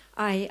honest,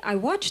 I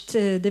watched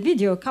the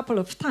video a couple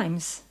of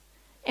times,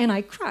 and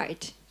I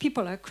cried.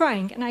 People are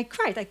crying, and I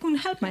cried. I couldn't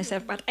help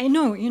myself, but I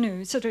know,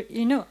 sort of,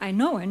 I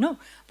know,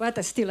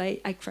 but still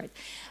I cried.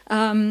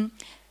 And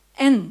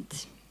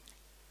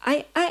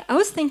I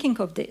was thinking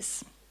of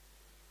this.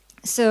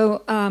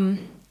 So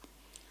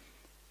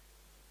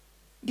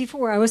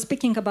before I was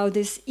speaking about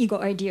this ego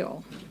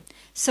ideal.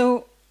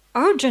 So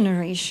our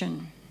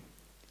generation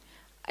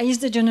is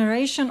the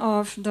generation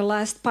of the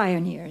last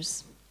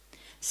pioneers.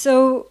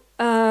 So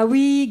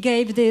we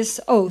gave this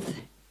oath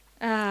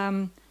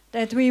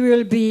that we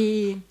will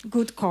be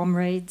good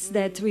comrades,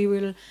 that we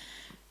will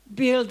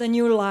build a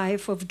new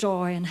life of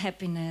joy and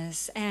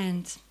happiness,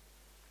 and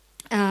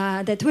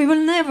that we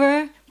will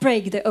never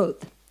break the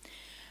oath.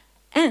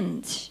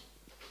 And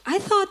I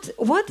thought,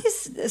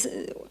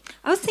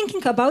 I was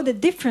thinking about the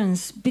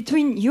difference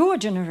between your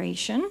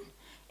generation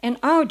and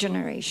our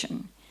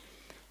generation.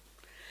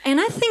 And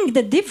I think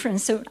the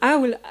difference, so I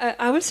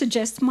will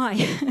suggest my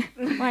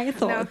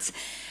thoughts.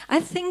 No. I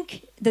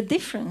think the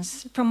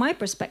difference, from my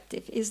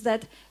perspective, is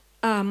that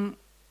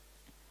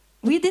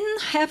we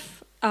didn't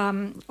have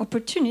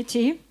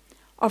opportunity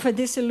of a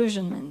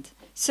disillusionment.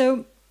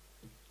 So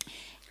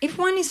if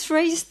one is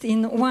raised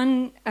in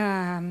one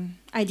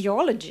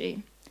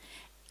ideology,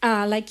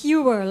 like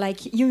you were,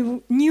 like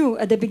you knew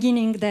at the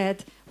beginning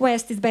that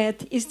West is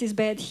bad, East is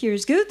bad, here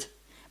is good,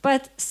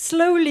 but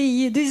slowly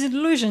you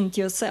disillusioned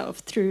yourself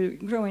through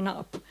growing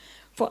up.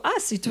 For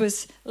us, it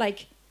was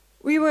like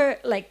we were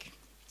like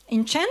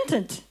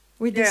enchanted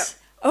with this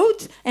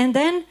oath, and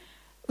then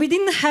we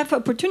didn't have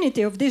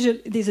opportunity of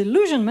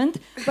disillusionment,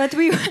 but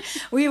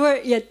we were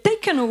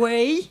taken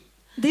away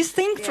this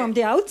thing from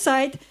the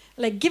outside,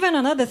 like given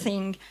another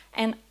thing.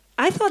 And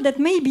I thought that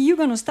maybe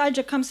your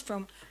nostalgia comes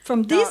from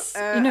this,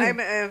 I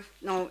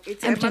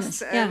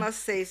must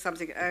say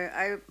something.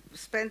 I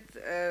spent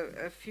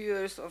a few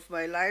years of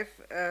my life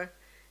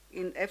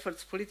in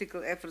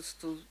political efforts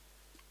to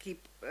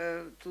keep,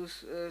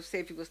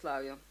 save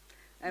Yugoslavia.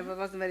 And it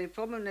wasn't very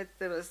prominent.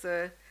 There was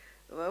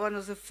one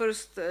of the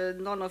first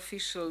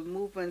non-official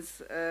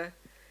movements.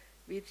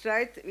 We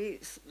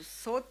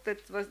thought that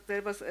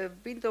there was a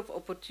window of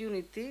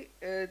opportunity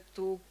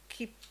to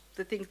keep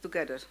the thing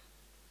together.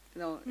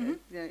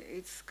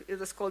 It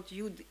was called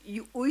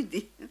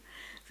UIDI,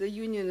 the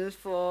Union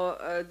for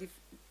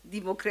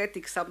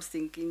Democratic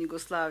something in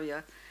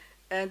Yugoslavia,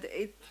 and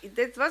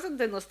that wasn't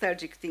the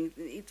nostalgic thing.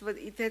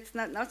 It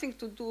had nothing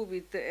to do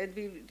with, and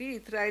we really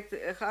tried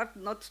hard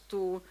not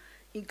to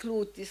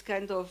include this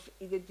kind of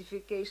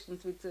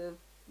identifications with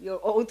your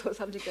own or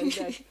something like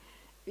that.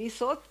 We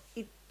thought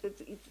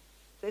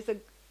there's a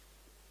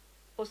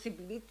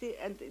possibility,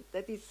 and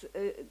that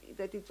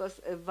it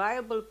was a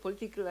viable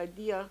political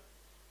idea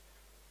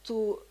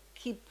to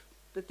keep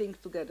the thing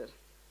together.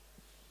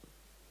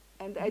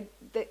 And I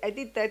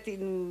did that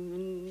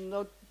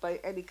not by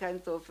any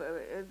kind of,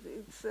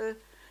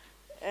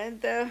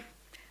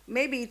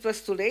 maybe it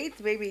was too late,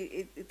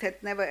 maybe it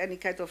had never any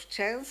kind of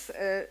chance.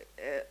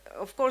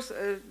 Of course,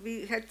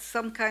 we had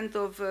some kind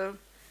of,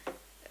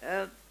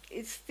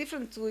 it's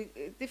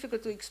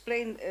difficult to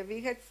explain.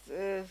 We had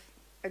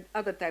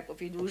another type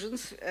of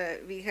illusions.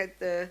 We had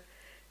the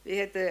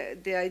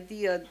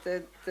idea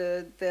that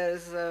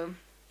there's,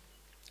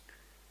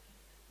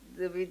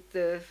 with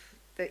the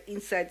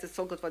inside the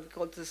so-called what we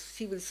call the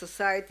civil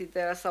society,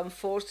 there are some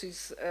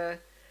forces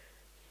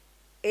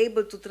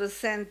able to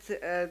transcend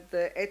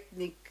the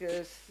ethnic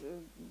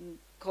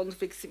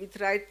conflicts.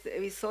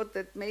 We thought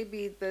that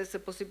maybe there's a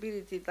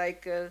possibility,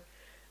 like,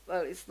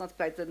 well, it's not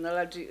quite an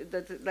analogy,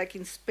 that like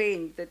in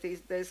Spain,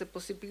 there's a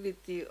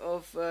possibility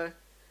of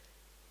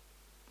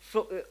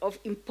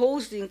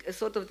imposing a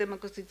sort of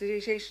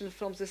democratization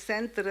from the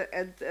center,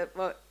 and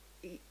well,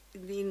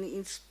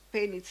 in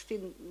Spain it's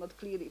still not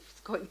clear if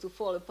it's going to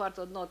fall apart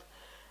or not.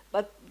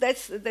 But that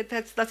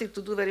has nothing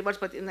to do very much,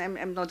 but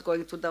I'm not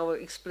going to now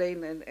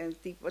explain and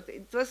think, but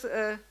it was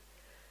a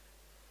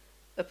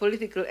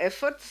political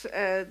effort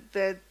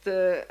that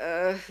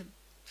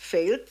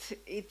failed.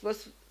 It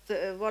was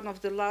one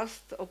of the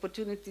last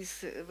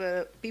opportunities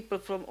where people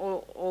from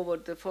all over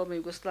the former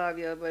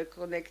Yugoslavia were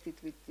connected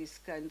with this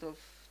kind of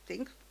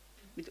thing,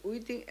 with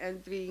UIDI,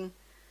 and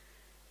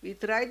we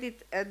tried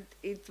it, and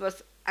it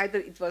was either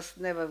it was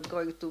never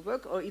going to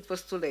work or it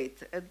was too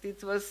late. And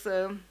it was,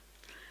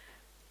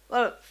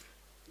 well,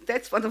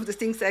 that's one of the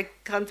things I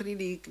can't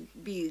really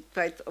be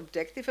quite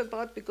objective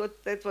about, because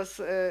that was,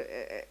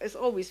 as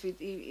always,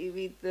 with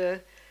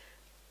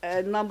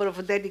a number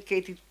of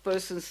dedicated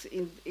persons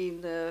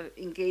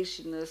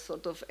engaged in a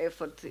sort of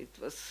effort. It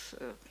was,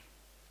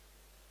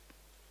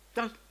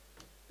 well,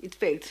 it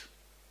failed.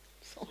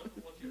 So.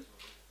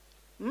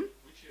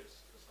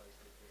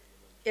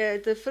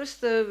 The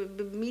first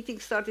meeting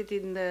started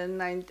in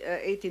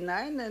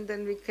 89, and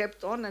then we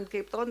kept on and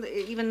kept on.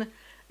 Even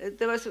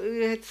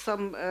we had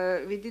some.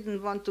 We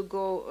didn't want to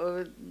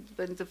go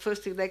when the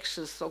first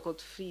elections,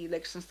 so-called free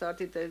elections,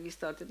 started. We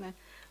started.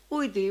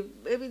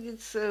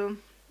 It's. I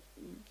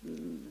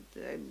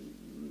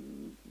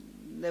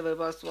never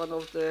was one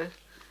of the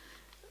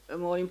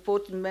more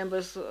important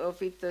members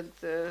of it, and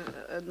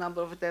a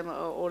number of them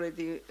are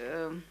already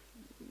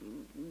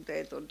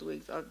dead or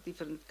doing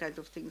different kind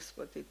of things.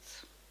 But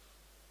it's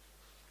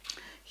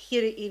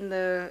here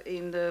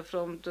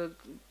from the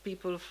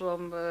people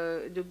from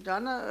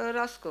Ljubljana,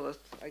 Rasko was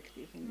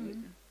active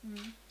in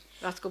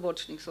Rasko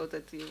Bočnik, so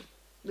that you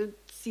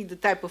see the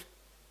type of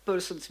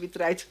persons we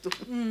try to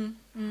do.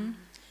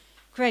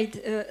 Great,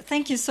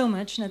 thank you so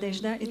much,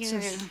 Nadežda. It's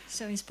just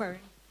so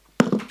inspiring.